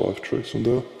some live tracks on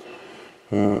there.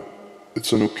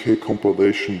 It's an okay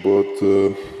compilation, but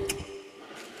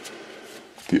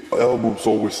the albums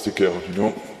always stick out, you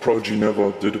know? Prodigy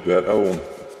never did a bad album.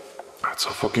 That's a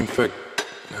fucking fact.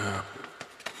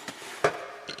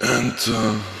 And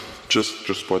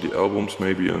just by the albums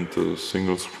maybe and the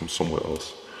singles from somewhere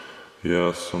else.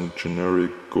 Yeah, some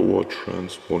generic Goa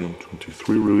Trance Volume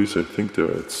 23 release. I think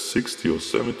they're at 60 or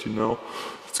 70 now.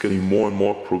 It's getting more and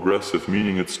more progressive,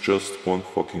 meaning it's just one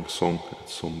fucking song.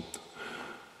 It's some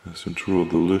intro,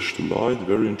 The Lish, The Light,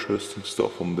 very interesting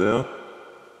stuff on there.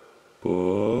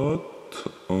 But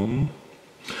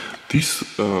these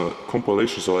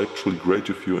compilations are actually great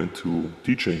if you're into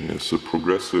DJing as a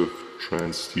progressive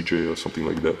trance DJ or something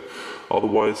like that.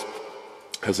 Otherwise,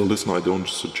 as a listener, I don't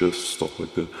suggest stuff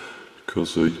like that,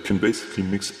 because you can basically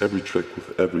mix every track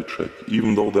with every track.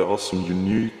 Even though there are some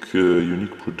unique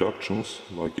productions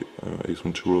like Ace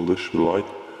Ventura, Lish, The Light,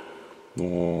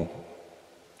 or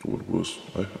what was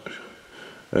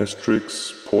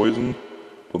Asterix, Poison.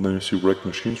 But then you see Wreck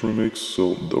Machines remix,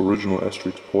 so the original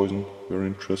Asterix, Poison, very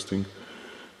interesting.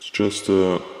 It's just,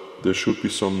 there should be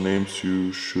some names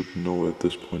you should know at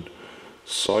this point.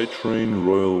 Psytrain,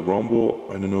 Royal Rumble,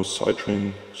 I don't know,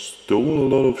 Psytrain stole a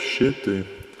lot of shit, they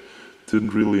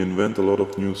didn't really invent a lot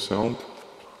of new sound.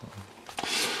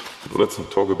 But let's not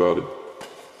talk about it.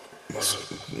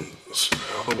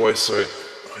 Otherwise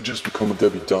I just become a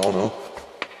Debbie Downer.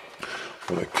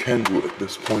 What I can do at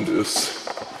this point is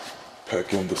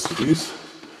pack in the CDs.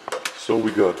 So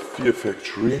we got Fear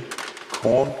Factory,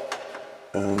 Korn,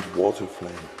 and Water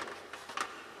Flame.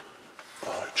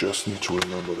 I just need to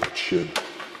remember that shit.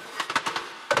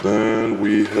 Then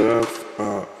we have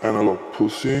Analog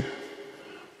Pussy,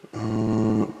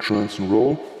 Trance and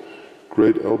Roll.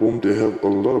 Great album. They have a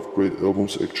lot of great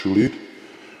albums actually.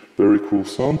 Very cool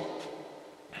sound.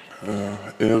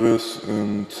 Eris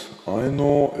and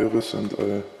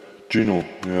Gino.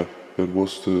 Yeah, that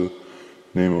was the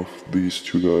name of these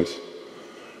two guys.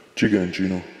 Jigga and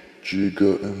Gino.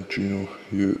 Jigga and Gino.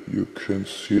 You can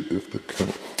see it if the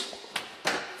camera.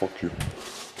 Fuck you.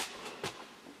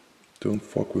 Don't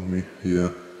fuck with me. Yeah.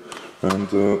 And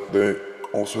they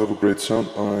also have a great sound.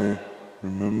 I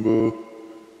remember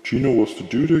Gino was the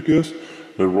dude, I guess.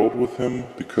 I wrote with him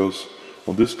because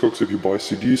on Discogs, if you buy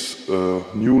CDs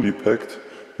newly packed,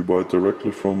 you buy it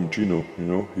directly from Gino. You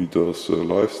know, he does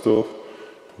live stuff,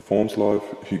 performs live.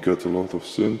 He gets a lot of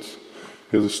synths.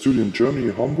 He has a studio in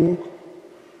Germany, Hamburg.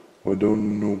 I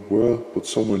don't know where, but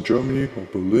somewhere in Germany or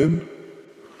Berlin.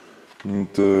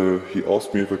 And he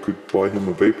asked me if I could buy him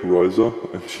a vaporizer,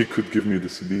 and he could give me the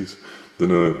CDs.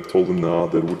 Then I told him, nah,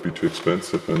 that would be too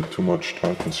expensive and too much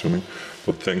time consuming.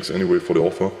 But thanks anyway for the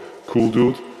offer. Cool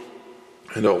dude.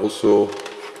 And I also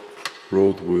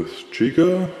wrote with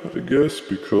Jigga, I guess,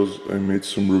 because I made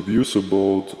some reviews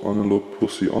about Analog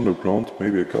Pussy Underground.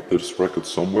 Maybe I got this record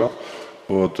somewhere,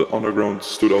 but Underground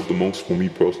stood out the most for me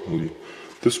personally.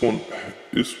 This one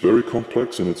is very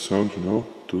complex in its sound, you know.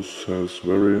 This has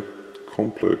very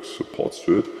complex parts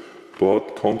to it,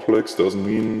 but complex doesn't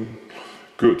mean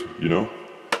good, you know.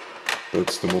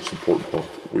 That's the most important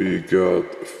part. We got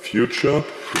Future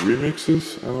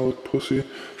remixes, Analog Pussy.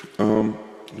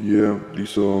 Yeah,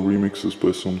 these are remixes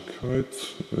by some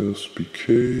kites,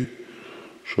 SBK,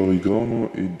 Sharigama,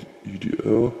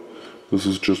 EDL. This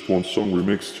is just one song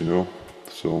remixed, you know.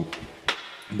 So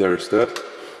there's that.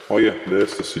 Oh yeah,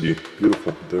 there's the CD.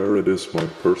 Beautiful. There it is, my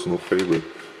personal favorite.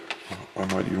 I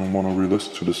might even want to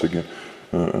re-listen to this again.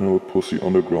 Analog Pussy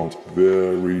Underground.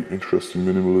 Very interesting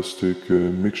minimalistic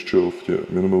mixture of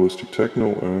minimalistic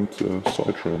techno and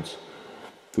psytrance.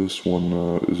 This one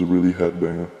is a really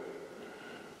headbanger.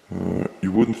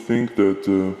 You wouldn't think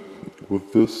that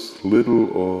with this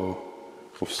little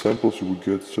of samples you would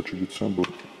get such a good sound, but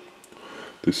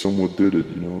they somewhat did it,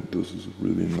 you know. This is a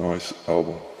really nice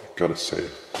album, I gotta say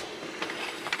it.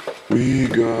 We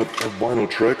got vinyl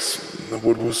tracks.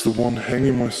 What was the one?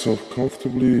 Hanging Myself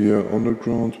Comfortably, yeah,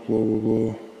 Underground, blah blah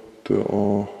blah. There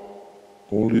are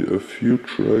only a few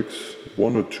tracks,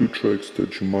 1 or 2 tracks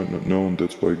that you might not know, and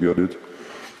that's why I got it.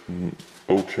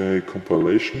 Okay,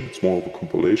 compilation, it's more of a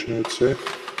compilation, I'd say.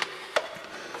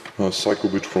 Psycho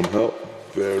Bitch from Hell,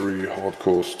 very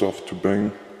hardcore stuff to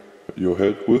bang your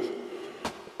head with.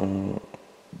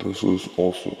 This is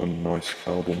also a nice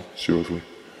album, seriously.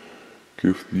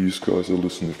 Give these guys a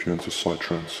listen if you're into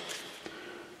psytrance.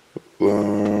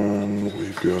 Then we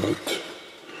got,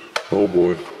 oh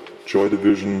boy, Joy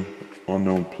Division,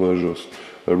 Unknown Pleasures.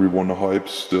 Everyone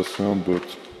hypes their sound, but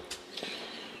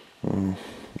I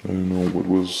don't know what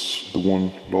was the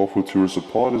one. Lawful Tears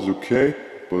Apart is okay,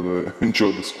 but I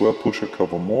enjoyed the Square Pusher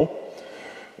cover more.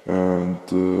 And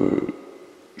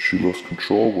She Lost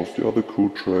Control was the other cool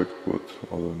track, but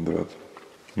other than that,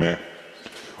 meh.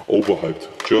 Overhyped,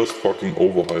 just fucking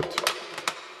overhyped.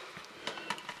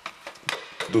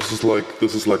 This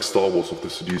is like Star Wars of the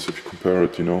CDs if you compare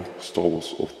it, you know, Star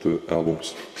Wars of the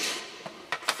albums.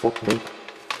 Fuck man,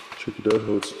 check it out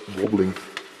how it's wobbling.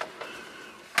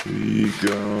 We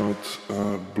got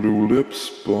Blue Lips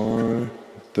by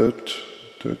Dead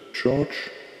Charge.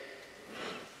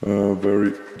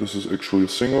 This is actually a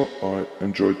single. I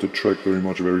enjoyed the track very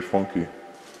much, very funky.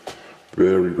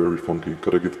 Very funky.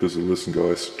 Gotta give this a listen,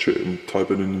 guys.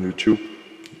 Type it in YouTube.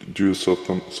 Do yourself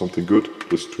something good.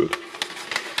 Listen to it.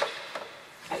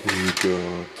 We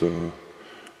got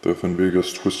Death in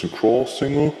Vegas Twist and Crawl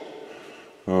single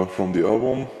from the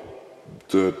album.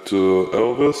 That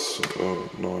Elvis,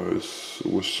 nice,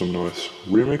 with some nice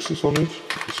remixes on it,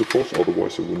 I suppose.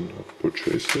 Otherwise, I wouldn't have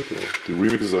purchased it. The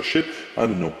remixes are shit. I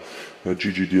don't know.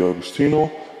 Gigi D'Agostino,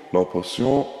 La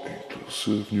Passion,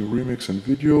 inclusive new remix and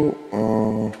video.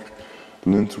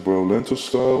 Lento Violento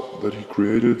style that he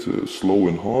created, slow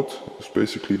and hot. It's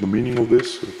basically the meaning of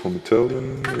this from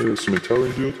Italian, some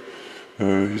Italian dude.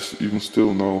 He's even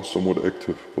still now somewhat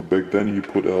active, but back then he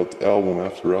put out album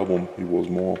after album. He was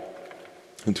more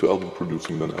into album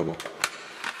producing than ever.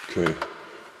 Okay,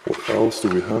 what else do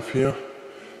we have here?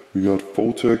 We got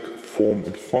Photek, Form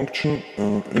and Function.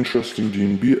 Interesting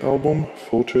D&B album.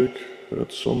 Photek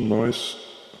had some nice.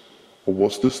 Or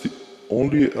was this the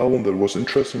only album that was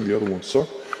interesting? The other one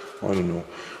sucked. I don't know,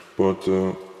 but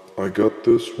I got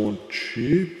this one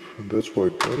cheap, and that's why I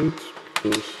got it,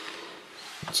 because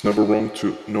it's never wrong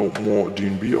to know more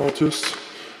D&B artists.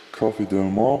 Coffee Del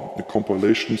Mar, a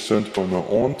compilation sent by my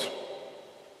aunt.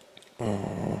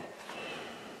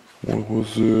 What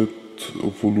was it?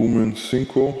 Volumen 5,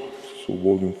 so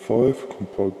volume 5,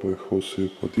 compiled by Jose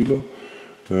Padilla.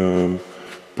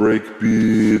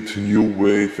 Breakbeat, new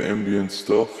wave, ambient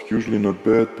stuff. Usually not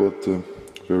bad, but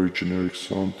very generic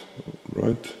sound,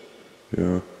 right?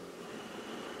 Yeah.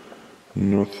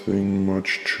 Nothing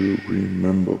much to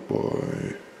remember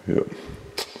by. Yeah.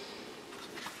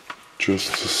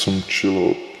 Just some chill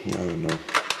out. I don't know.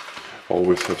 I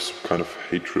always have some kind of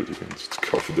hatred against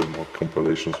Coffee Del Mar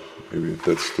compilations. Maybe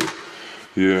that's the.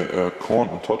 Yeah, Korn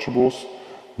Untouchables.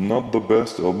 Not the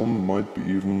best album, might be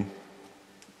even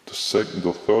the second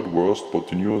or third worst, but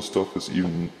the newer stuff is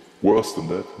even worse than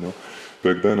that, you know.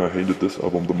 Back then I hated this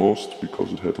album the most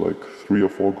because it had like 3 or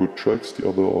 4 good tracks, the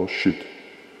other are shit,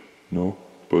 you know.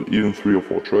 But even 3 or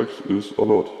 4 tracks is a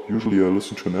lot. Usually I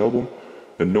listen to an album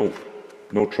and no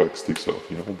track sticks out,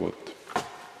 you know, but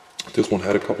this one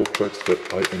had a couple of tracks that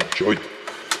I enjoyed.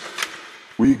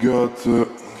 We got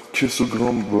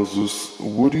Kissogram vs.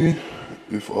 Woody.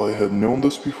 If I had known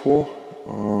this before,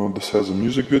 this has a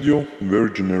music video,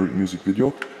 very generic music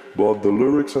video, but the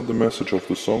lyrics and the message of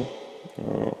the song,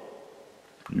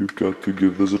 you've got to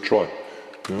give this a try.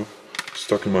 Yeah?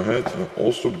 Stuck in my head.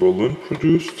 Also Berlin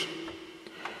produced.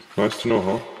 Nice to know,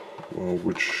 huh?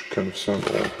 Which kind of sound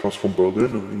comes from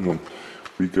Berlin or England.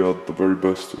 We got the very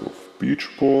best of Beach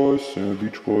Boys.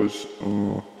 Beach Boys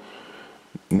are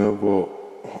never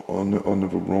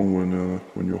wrong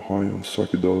when you're high on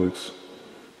psychedelics.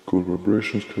 Good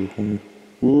vibrations, California.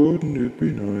 Wouldn't it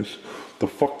be nice? The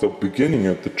fucked up beginning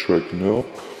at the track, you know?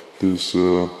 This,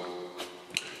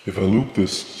 if I loop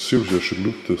this, seriously, I should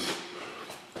loop this.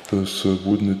 This,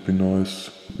 wouldn't it be nice?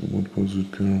 What was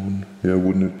it, California? Yeah,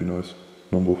 wouldn't it be nice?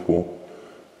 Number 4.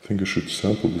 I think I should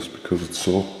sample this because it's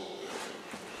so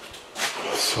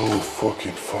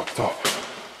fucking fucked up.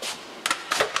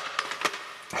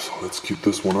 So let's keep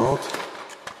this one out.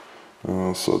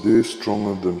 Sade,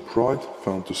 Stronger Than Pride,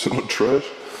 found to similar trash.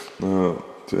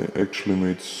 They actually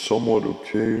made somewhat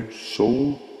okay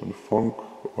soul and funk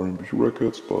R&B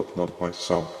records, but not my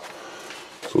sound.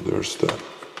 So there's that.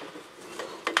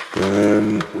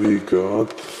 Then we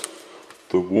got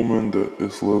the woman that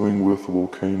is living with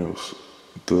volcanoes.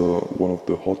 One of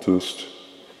the hottest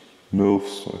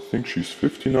MILFs. I think she's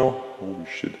 50 now. Holy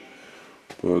shit.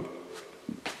 But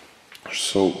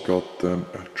so goddamn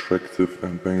attractive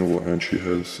and bangable, and she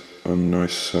has a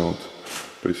nice sound.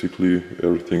 Basically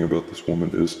everything about this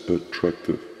woman is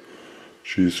attractive.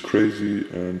 She's crazy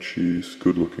and she's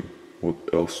good looking. What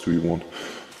else do you want?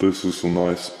 This is a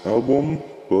nice album,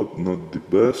 but not the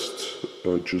best.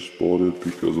 I just bought it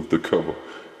because of the cover.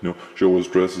 You know, she always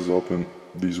dresses up in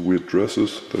these weird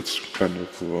dresses. That's kind of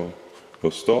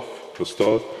her stuff, her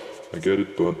style. I get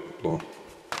it, but well,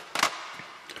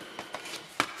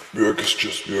 Björk is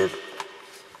just Björk.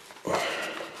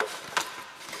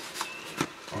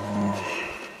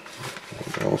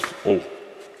 What else? Oh,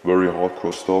 very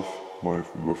hardcore stuff. My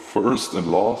first and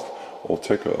last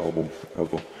Ungültige album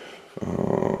ever.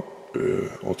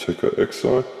 Ungültige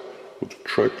Exile with a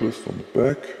track list on the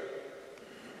back.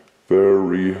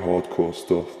 Very hardcore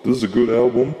stuff. This is a good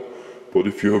album, but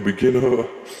if you're a beginner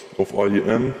of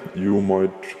IEM, you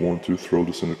might want to throw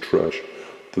this in the trash.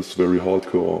 This is very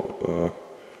hardcore.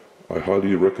 I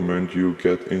highly recommend you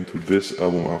get into this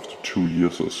album after 2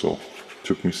 years or so. It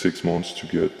took me 6 months to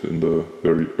get in the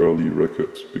very early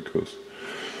records, because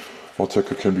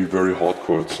Ungültige can be very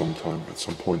hardcore at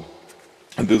some point.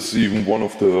 And this is even one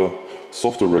of the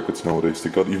softer records nowadays. They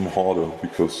got even harder,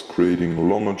 because creating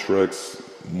longer tracks,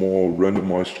 more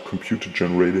randomized, computer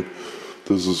generated,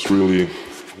 this is really,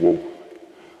 whoa,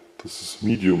 this is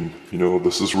medium, you know,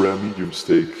 this is rare medium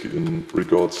steak in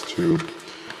regards to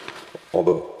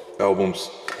other albums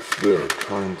of their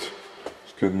kind.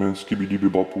 Scatman,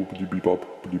 skibidi-bebop, boopidi-bebop,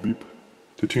 boopidi-beep,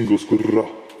 Titingo's Gurra,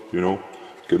 you know.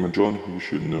 Scatman John, you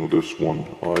should know this one.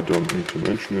 I don't need to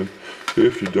mention it.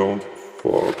 If you don't,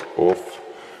 fuck off.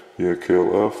 Yeah,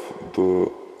 KLF,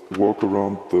 the work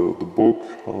around the book,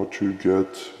 how to get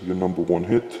your #1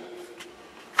 hit.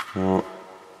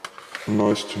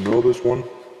 Nice to know this one.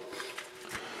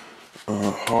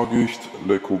 Hagicht,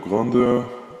 Lecco Grande.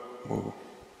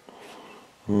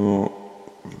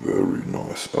 Very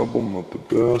nice album, not the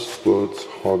best, but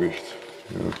Hagicht.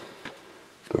 Yeah,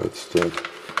 that's that.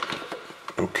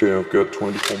 Okay, I've got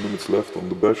 24 minutes left on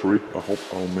the battery. I hope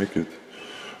I'll make it.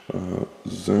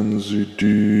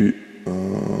 ZenZD.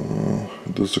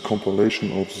 This is a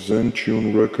compilation of Zen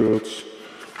Tune records.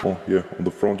 Oh yeah, on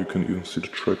the front you can even see the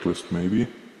track list maybe.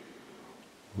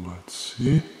 Let's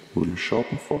see. Will you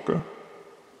sharpen, fucker?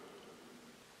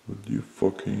 Will you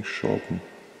fucking sharpen?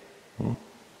 Huh?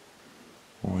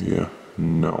 Oh yeah,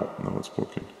 now it's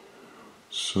working.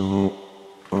 So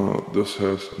this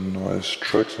has nice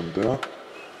tracks on there.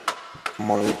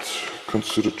 Might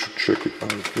consider to check it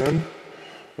out again.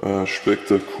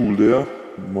 Spektakulär.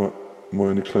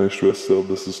 Meine kleine Schwester,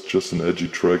 this is just an edgy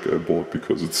track I bought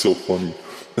because it's so funny.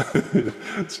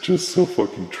 It's just so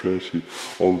fucking trashy.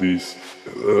 All these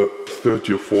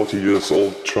 30 or 40 years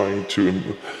old trying to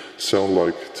sound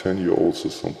like 10-year-olds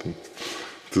or something.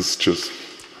 This is just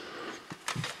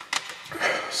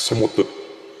somewhat the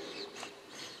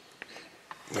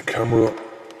camera,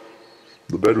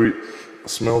 the battery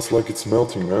smells like it's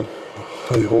melting, man.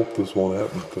 I hope this won't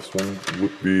happen. This one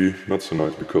would be not so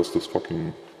nice because this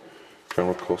fucking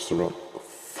camera costs around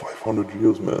 500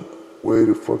 euros, man. Way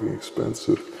too fucking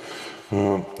expensive.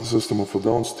 System of a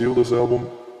Down steal this album.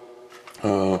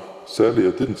 Sadly,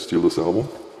 I didn't steal this album.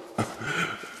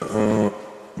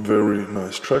 Very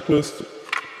nice track list.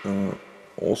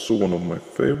 Also one of my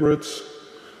favorites.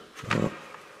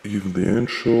 Even the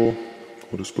intro.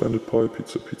 What a splendid pie,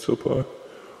 pizza pie.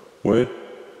 Wait,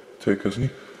 take a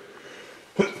sneeze.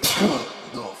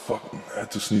 Oh fuck, I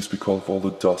had to sneeze because of all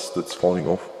the dust that's falling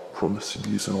off from the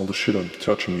CDs and all the shit I'm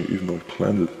touching you, even though I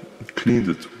cleaned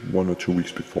it 1 or 2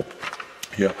 weeks before.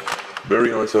 Yeah, very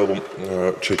nice album,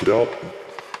 check it out.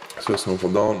 System of a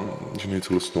Down, you need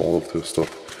to listen to all of this stuff.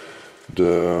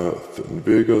 The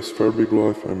Vegas Fabric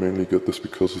Life, I mainly get this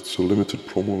because it's a limited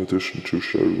promo edition to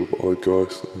share with other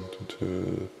guys,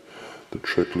 and the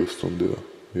track list on there,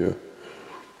 yeah.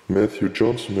 Matthew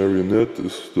Johnson Marionette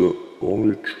is the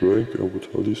only track I would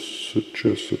highly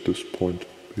suggest at this point,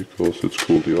 because it's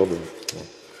cool. The other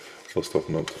stuff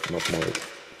not my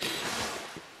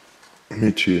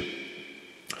here.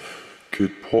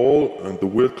 Kid Paul and the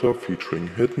Weird Club featuring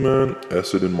Hitman,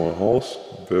 Acid in My House,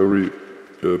 very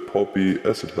poppy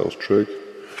acid house track.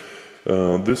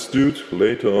 This dude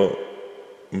later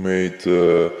made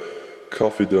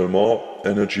Café Del Mar,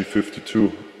 Energy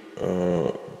 52.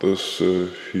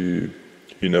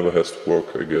 He never has to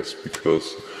work, I guess,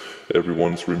 because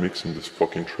everyone's remixing this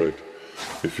fucking track.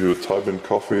 If you type in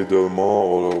Café Del Mar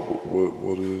or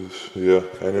what is, yeah,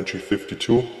 Energy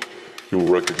 52, you'll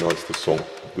recognize the song.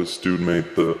 This dude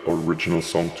made the original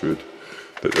song to it,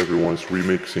 that everyone is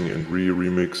remixing and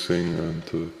re-remixing,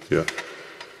 and yeah,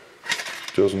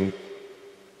 doesn't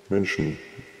mention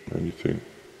anything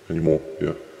anymore,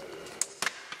 yeah.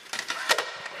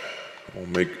 Or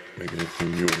make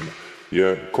anything new anymore.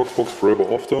 Yeah, Coxbox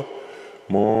Forever After.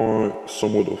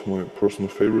 Somewhat of my personal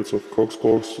favorites of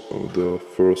Coxbox, the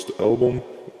first album.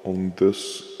 On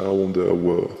this album there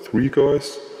were 3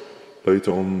 guys.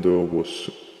 Later on there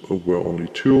were only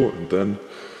 2, and then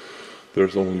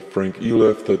there's only Frank E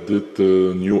left that did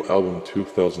the new album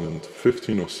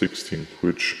 2015 or 16,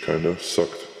 which kinda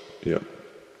sucked. Yeah.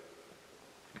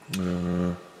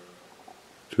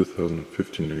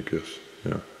 2015, I guess.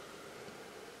 Yeah.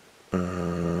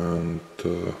 And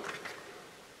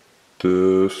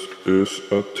this is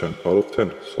a 10 out of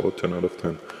 10, solid 10 out of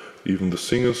 10. Even the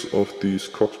singers of these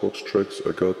Coxbox tracks,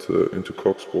 I got into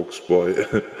Coxbox by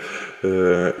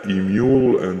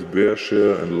Emule and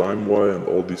Bearshare and LimeWire and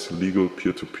all these illegal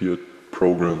peer-to-peer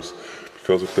programs.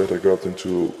 Because of that I got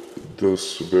into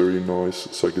this very nice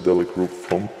psychedelic group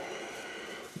from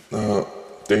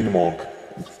Denmark.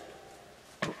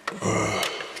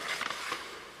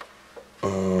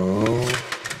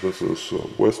 This is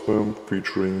Westbam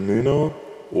featuring Nena,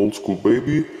 Old School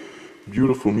Baby.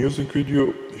 Beautiful music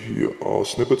video. Here are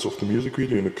snippets of the music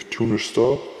video in a cartoonish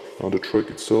style. And the track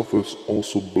itself is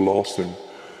also blasting.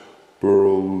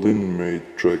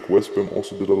 Berlin-made track. Westbam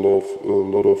also did a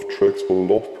lot of tracks for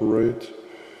Love Parade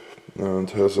and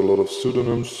has a lot of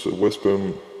pseudonyms.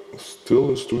 Westbam still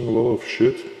is doing a lot of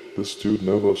shit. This dude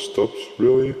never stops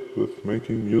really with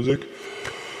making music.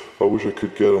 I wish I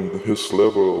could get on his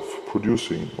level of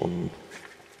producing on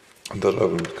that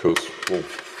level, because, well,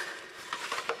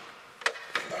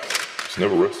 it's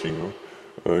never resting, you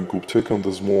know. Group Take On,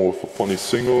 there's more of a funny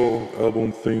single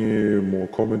album thingy, more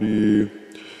comedy.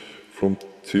 From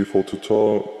TV to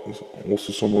Tar,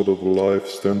 also somewhat of a live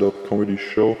stand-up comedy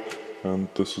show, and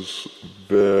this is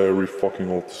very fucking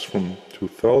old. This is from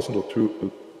 2000 or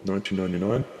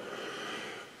 1999.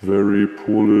 Very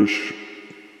Polish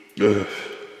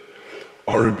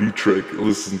R&B track.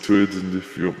 Listen to it, and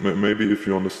if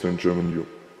you understand German,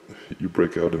 you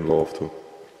break out in laughter.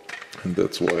 And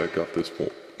that's why I got this for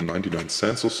 99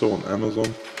 cents or so on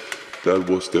Amazon. That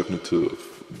was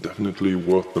definitely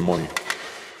worth the money.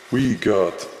 We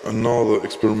got another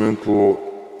experimental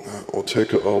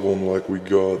Ortega album like we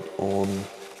got on...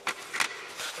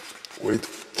 Wait,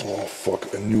 oh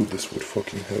fuck, I knew this would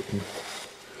fucking happen.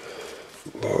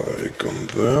 Like on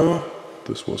there.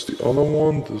 This was the other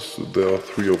one. There are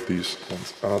 3 of these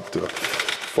ones out there.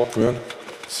 Fuck man,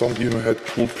 some even had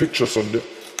cool pictures on there.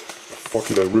 Fuck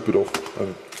it, I rip it off.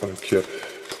 I don't care.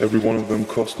 Every one of them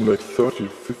cost me like 30 or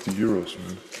 50 euros,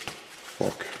 man.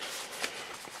 Fuck.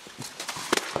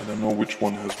 I don't know which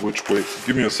one has which. Wait,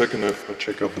 give me a second, I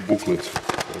check out the booklet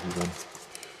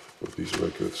of these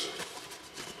records.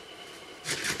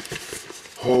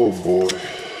 Oh boy.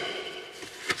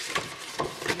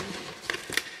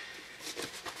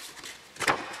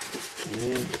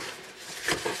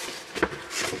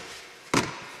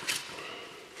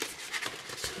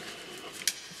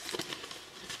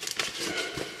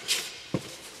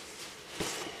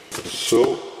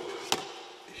 So,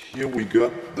 here we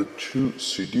got the 2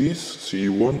 CDs,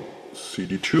 CD1,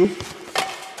 CD2.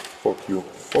 Fuck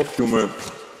you man.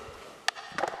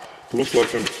 Looks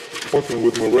like I'm fucking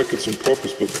with my records on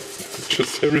purpose, but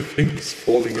just everything is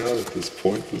falling out at this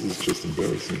point. This is just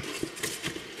embarrassing.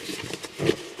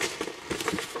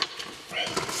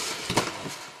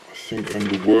 I think I'm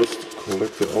the worst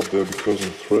collector out there because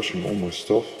I'm thrashing all my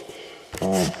stuff.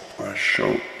 I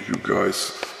show you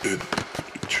guys it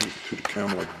to the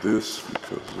camera like this,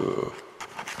 because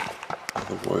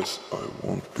otherwise I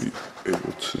won't be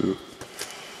able to.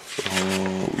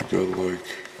 We got like,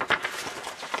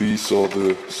 these are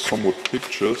the somewhat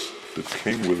pictures that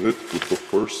came with it, with the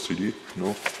first CD, you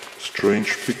know,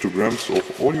 strange pictograms of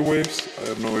audio waves, I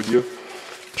have no idea,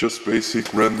 just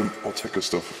basic random Ortega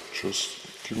stuff. Just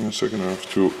give me a second, I have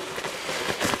to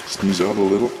sneeze out a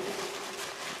little.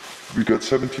 We got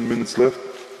 17 minutes left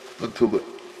until the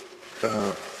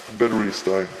battery is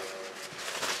dying.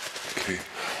 Okay,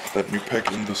 let me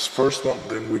pack in this first one,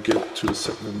 then we get to the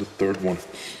second and the third one.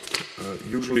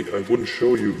 Usually I wouldn't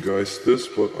show you guys this,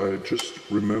 but I just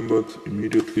remembered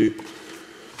immediately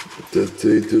that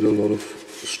they did a lot of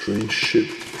strange shit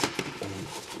on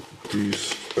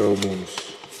these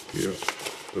albums. Yeah,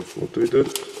 that's what they did.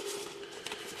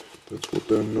 That's what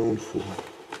they're known for.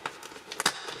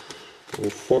 Oh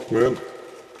fuck man,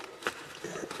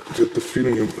 I get the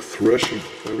feeling of thrashing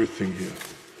everything here.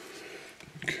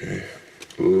 Okay,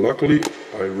 luckily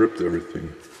I ripped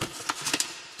everything.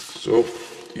 So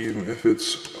even if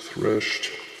it's thrashed,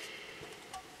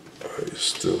 I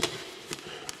still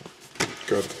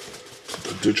got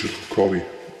the digital copy.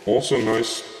 Also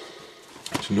nice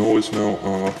to know is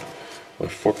now I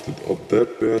fucked it up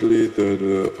that badly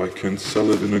that I can't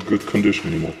sell it in a good condition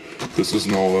anymore. This is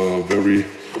now a very,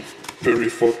 very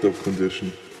fucked up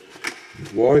condition.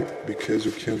 Why? Because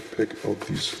you can't pack out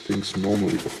these things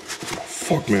normally. Oh,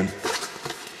 fuck, man.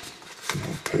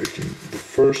 Now packing the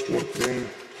first one in.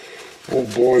 Oh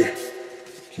boy,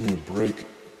 give me a break.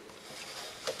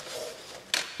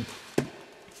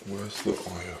 Where's the,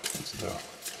 oh yeah, it's there.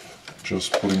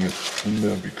 Just putting it in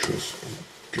there because I'm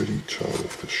getting tired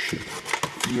of this shit.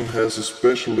 It even has a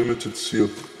special limited seal,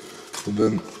 but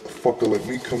then a fucker like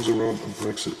me comes around and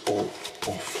breaks it all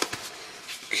off.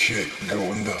 Okay, go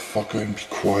in there, fucker, and be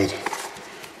quiet.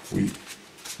 We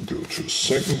go to the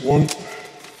second one.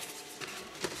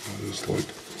 That is like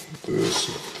this,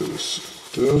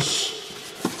 this.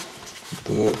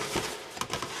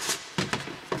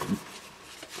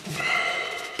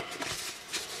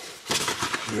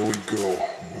 Here we go,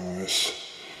 nice.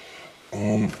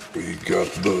 We got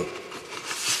the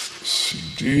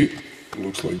CD,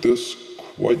 looks like this,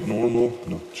 quite normal,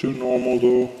 not too normal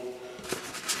though.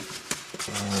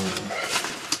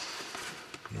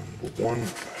 Number 1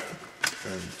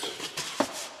 and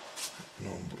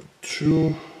number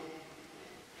 2.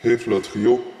 Hefler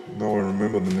Trio, now I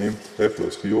remember the name,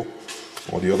 Hefler Trio,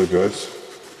 or the other guys.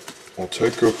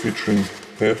 Ortega featuring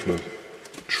Hefler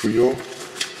Trio.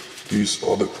 These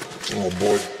are the, oh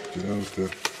boy, get out of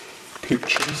there,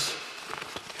 pictures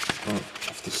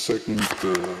of the second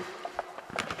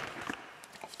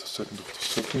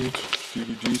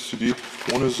DVD, CD.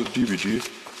 One is a DVD.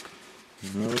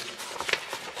 Yeah.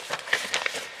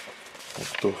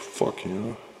 What the fuck,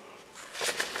 yeah?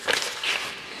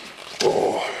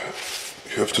 Oh,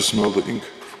 you have to smell the ink.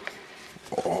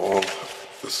 Oh,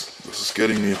 this is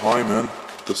getting me high, man.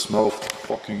 The smell of the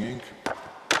fucking ink.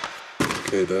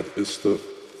 Okay, that is the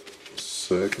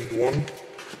second one.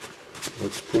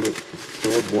 Let's put a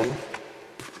third one.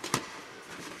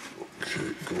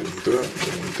 Okay, going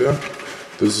there.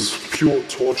 This is pure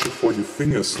torture for your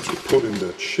fingers to put in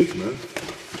that shit, man.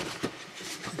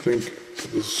 I think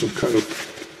this is some kind of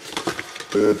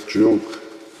bad joke.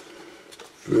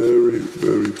 Very,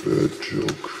 very bad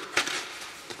joke.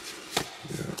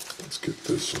 Yeah, let's get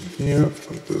this on here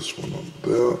and this one on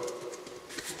there.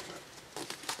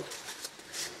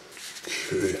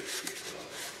 Okay,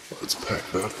 let's pack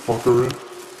that fucker in.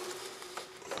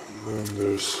 And then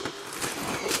there's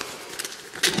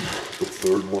the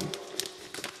third one.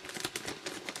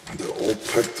 They're all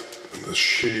packed in this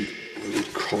shitty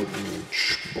little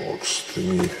cartridge box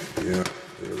thingy. Yeah,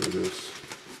 there it is.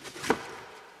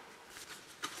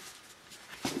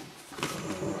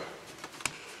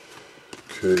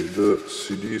 Okay, the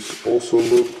CDs also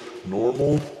look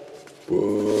normal,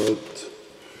 but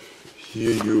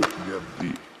here you get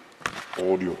the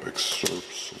audio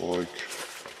excerpts like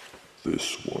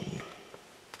this one.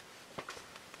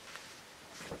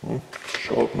 Oh,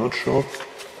 sharp, not sharp.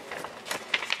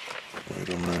 Wait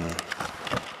a minute.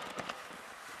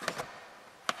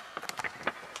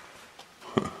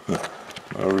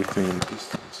 Everything in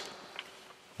distance.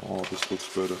 Oh, this looks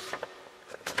better.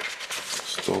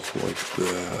 Stuff like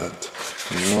that.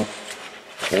 Yeah.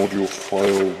 Audio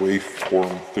file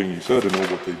waveform thingies. I don't know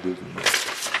what they did in there.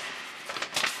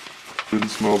 Didn't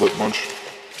smell that much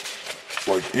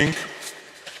like ink,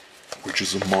 which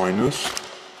is a minus.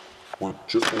 I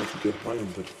just want to get high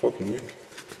on that fucking ink.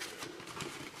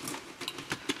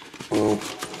 Well,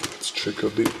 let's check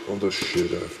out the other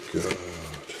shit I've got.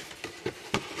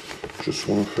 Just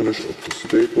want to finish up the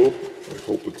staple. I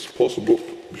hope it's possible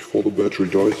before the battery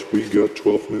dies. We got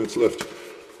 12 minutes left.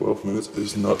 12 minutes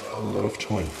is not a lot of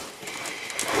time.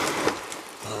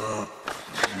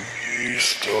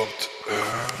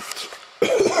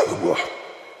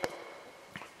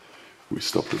 We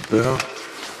stopped it there.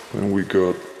 Then we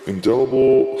got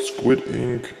Indelible, Squid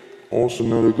Ink, also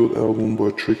another good album by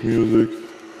Trick Music.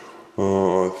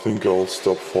 I think I'll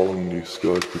stop following these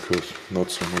guys because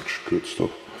not so much good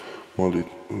stuff.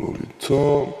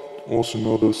 Lolita, also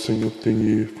another single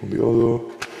thingy from the other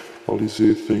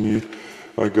Alize thingy.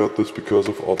 I got this because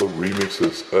of other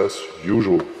remixes as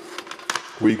usual.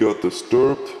 We got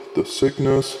Disturbed, The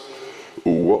Sickness.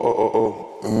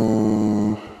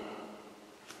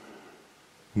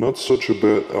 Not such a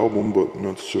bad album, but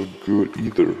not so good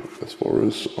either. As far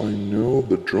as I know,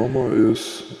 the drummer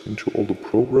is into all the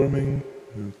programming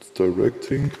and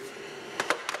directing.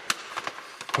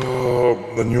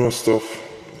 The newer stuff,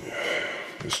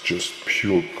 is just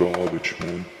pure garbage,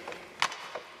 man.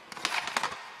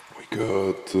 We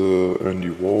got Andy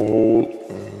Warhol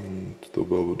and the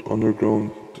Velvet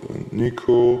Underground and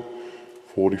Nico,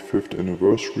 45th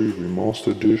anniversary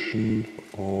remaster edition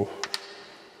of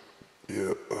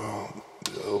the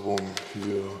album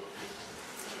here,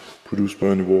 produced by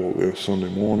Andy Warhol. Sunday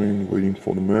Morning, Waiting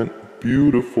for the Man.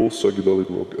 Beautiful psychedelic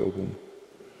rock album.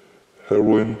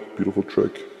 Heroin, beautiful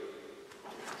track.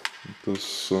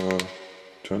 This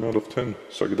 10 out of 10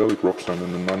 psychedelic rock sound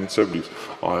in the 1970s.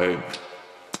 I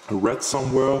read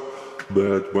somewhere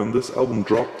that when this album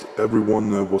dropped,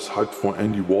 everyone was hyped for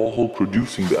Andy Warhol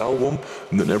producing the album,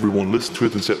 and then everyone listened to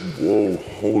it and said, whoa,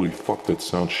 holy fuck, that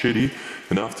sounds shitty.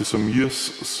 And after some years,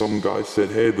 some guy said,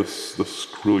 hey, this is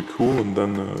really cool, and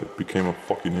then it became a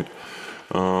fucking hit.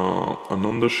 An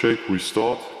Undershake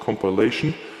Restart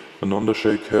compilation. An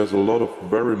Undershake has a lot of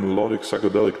very melodic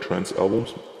psychedelic trance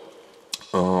albums.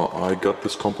 I got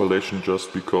this compilation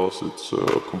just because it's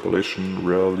a compilation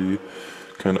rarely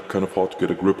kind of hard to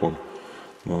get a grip on.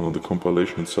 The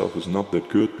compilation itself is not that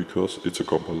good because it's a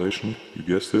compilation, you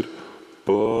guessed it.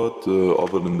 But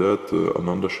other than that, an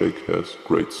Undershake has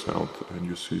great sound, and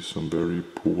you see some very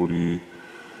poorly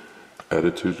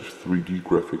edited 3D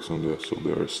graphics on there, so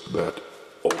there's that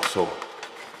also.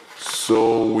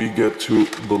 So we get to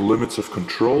The Limits of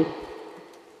Control,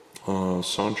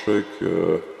 soundtrack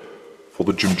for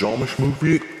the Jim Jarmusch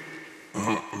movie.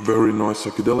 Very nice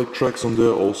psychedelic tracks on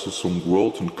there, also some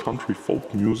world and country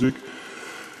folk music.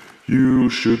 You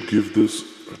should give this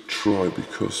a try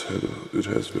because it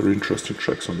has very interesting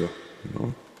tracks on there, you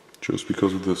know, just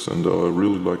because of this, and I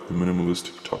really like the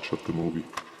minimalistic touch of the movie.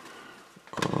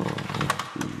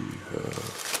 We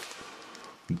have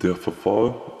Der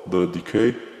Verfall, The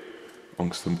Decay,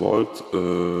 Angst im Wald,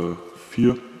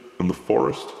 Fear in the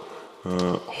Forest,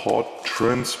 hard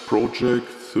trance project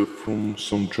from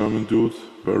some German dude,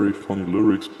 very funny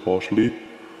lyrics partially.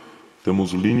 Der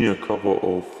Mussolini, a cover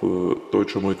of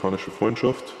Deutsch-Amerikanische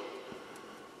Freundschaft.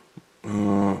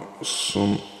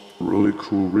 Some really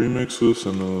cool remixes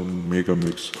and a mega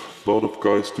mix. A lot of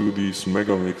guys do these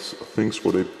mega mix things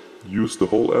where they use the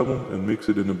whole album and mix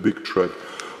it in a big track.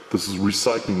 This is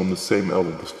recycling on the same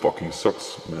album. This fucking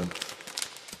sucks, man.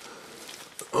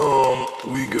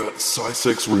 We got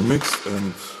Psysex remixed,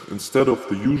 and instead of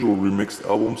the usual remixed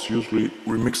albums, usually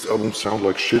remixed albums sound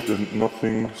like shit and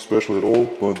nothing special at all,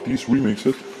 but these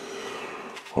remixes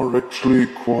are actually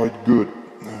quite good,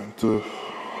 and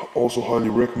also highly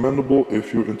recommendable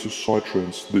if you're into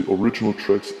psytrance. The original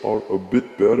tracks are a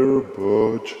bit better,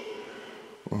 but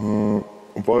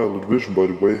Violet Vision, by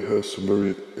the way, has some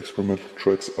very experimental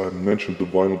tracks. I mentioned the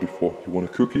vinyl before. You want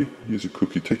a cookie? Here's a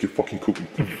cookie. Take your fucking cookie.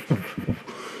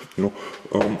 You know,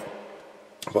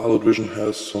 Violet Vision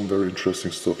has some very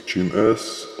interesting stuff.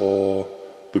 GMS or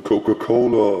the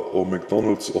Coca-Cola or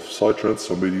McDonald's of psytrance.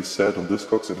 Somebody said on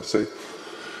Discogs,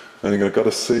 and I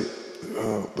gotta say,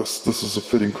 this is a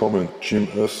fitting comment.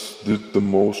 GMS did the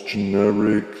most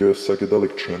generic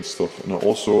psychedelic trance stuff, and I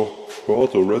also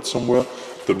heard or read somewhere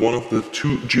that one of the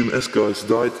two GMS guys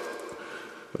died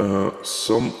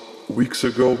some weeks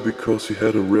ago because he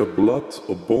had a rare blood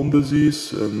or bone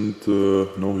disease, and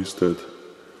now he's dead.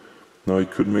 Now he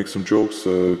could make some jokes,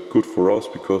 good for us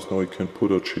because now he can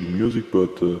put out shitty music,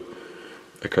 but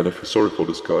I kind of feel sorry for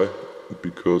this guy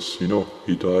because, you know,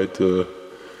 he died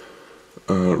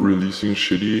releasing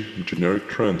shitty generic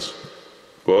trance.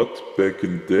 But back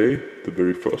in the day, the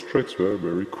very first tracks were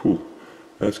very cool.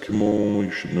 Eskimo, you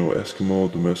should know Eskimo,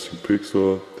 Domestic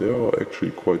Pixar, they are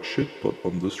actually quite shit, but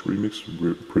on this remix,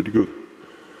 we're pretty good.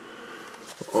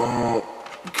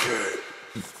 Okay.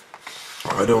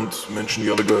 I don't mention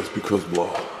the other guys because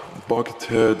blah.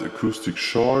 Buckethead Acoustic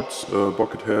Shards,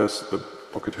 Buckethead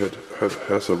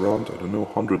has around, I don't know,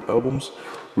 100 albums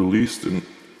released in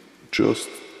just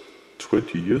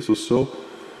 20 years or so.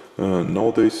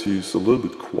 Nowadays he's a little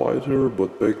bit quieter,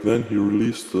 but back then he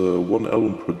released one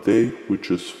album per day,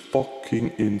 which is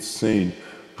fucking insane.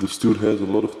 This dude has a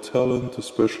lot of talent,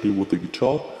 especially with the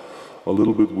guitar, a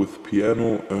little bit with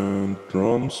piano and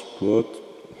drums, but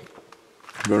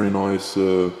very nice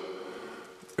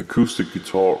acoustic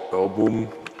guitar album,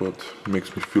 but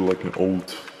makes me feel like an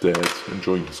old dad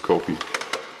enjoying his coffee.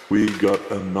 We got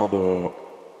another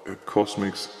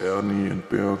Cosmics Ernie and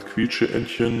Bernd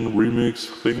Quietsche-Entchen remix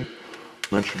thing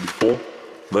mentioned before.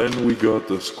 Then we got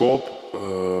the Scorp,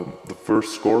 the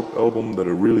first Scorp album that I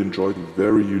really enjoyed,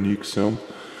 very unique sound.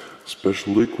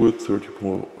 Special Liquid,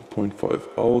 30.5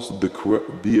 hours.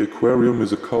 The Aquarium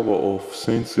is a cover of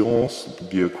Saint Saëns,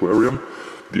 The Aquarium.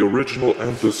 The original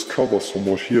and this cover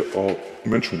somewhat here are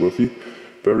mention worthy.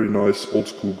 very nice old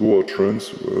school Goa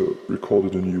trance,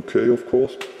 recorded in the UK of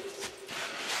course,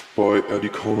 by Eddie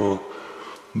Connor,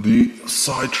 the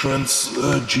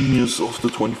psytrance genius of the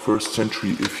 21st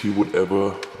century, if he would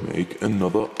ever make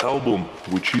another album,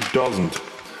 which he doesn't.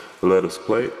 Let Us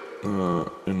Play.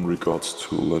 In regards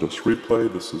to Let Us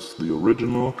Replay, this is the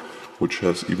original, which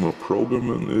has even a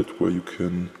program in it where you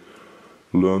can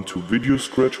learn to video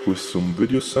scratch with some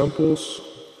video samples,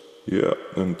 yeah,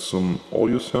 and some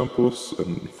audio samples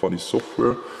and funny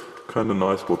software. Kinda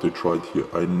nice what they tried here.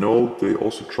 I know they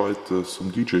also tried some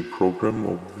DJ program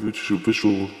or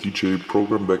visual DJ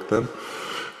program back then,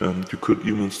 and you could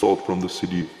even install it from the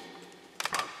CD.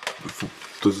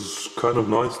 This is kind of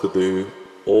nice that they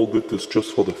all did this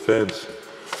just for the fans,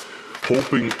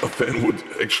 hoping a fan would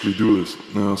actually do this.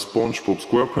 SpongeBob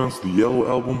SquarePants, the Yellow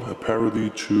Album, a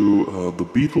parody to the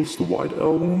Beatles, the White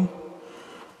Album,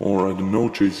 or I don't know,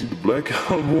 Jay-Z, the Black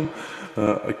Album.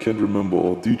 I can't remember,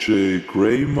 or DJ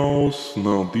Grey Mouse,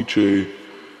 no, DJ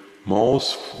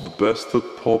Mouse, the Bastard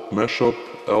Pop Mashup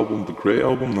album, the Grey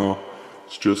Album, no,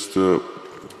 it's just a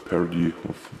parody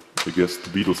of, I guess, the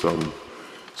Beatles album.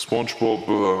 SpongeBob,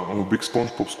 I'm a big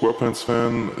SpongeBob SquarePants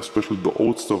fan, especially the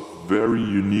old stuff, very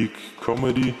unique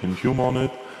comedy and humor on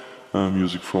it,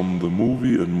 music from the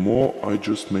movie and more. I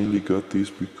just mainly got these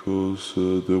because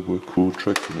there were cool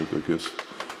tracks in it, I guess,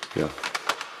 yeah.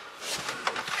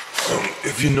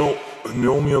 If you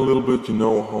know me a little bit, you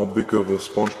know how big of a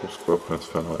SpongeBob SquarePants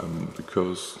fan I am,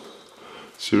 because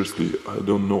seriously, I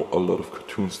don't know a lot of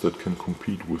cartoons that can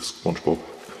compete with SpongeBob.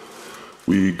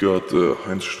 We got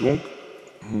Heinz Strunk,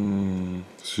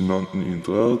 sie nannten ihn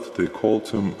Draht, they called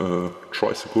him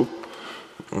Tricycle.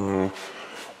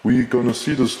 We gonna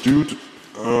see this dude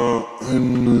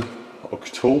in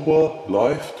October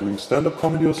live doing stand-up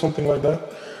comedy or something like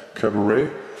that, cabaret.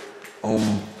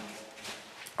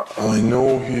 I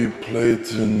know he played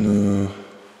in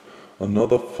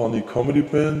another funny comedy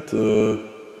band,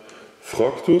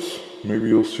 Fractus. Maybe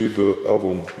you'll see the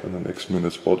album in the next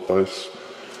minutes, but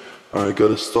I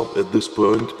gotta stop at this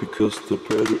point because the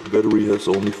battery has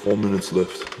only 4 minutes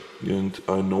left and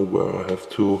I know where I have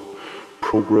to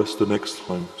progress the next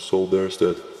time. So there's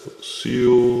that. See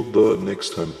you the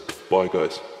next time. Bye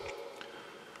guys.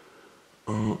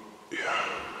 Yeah.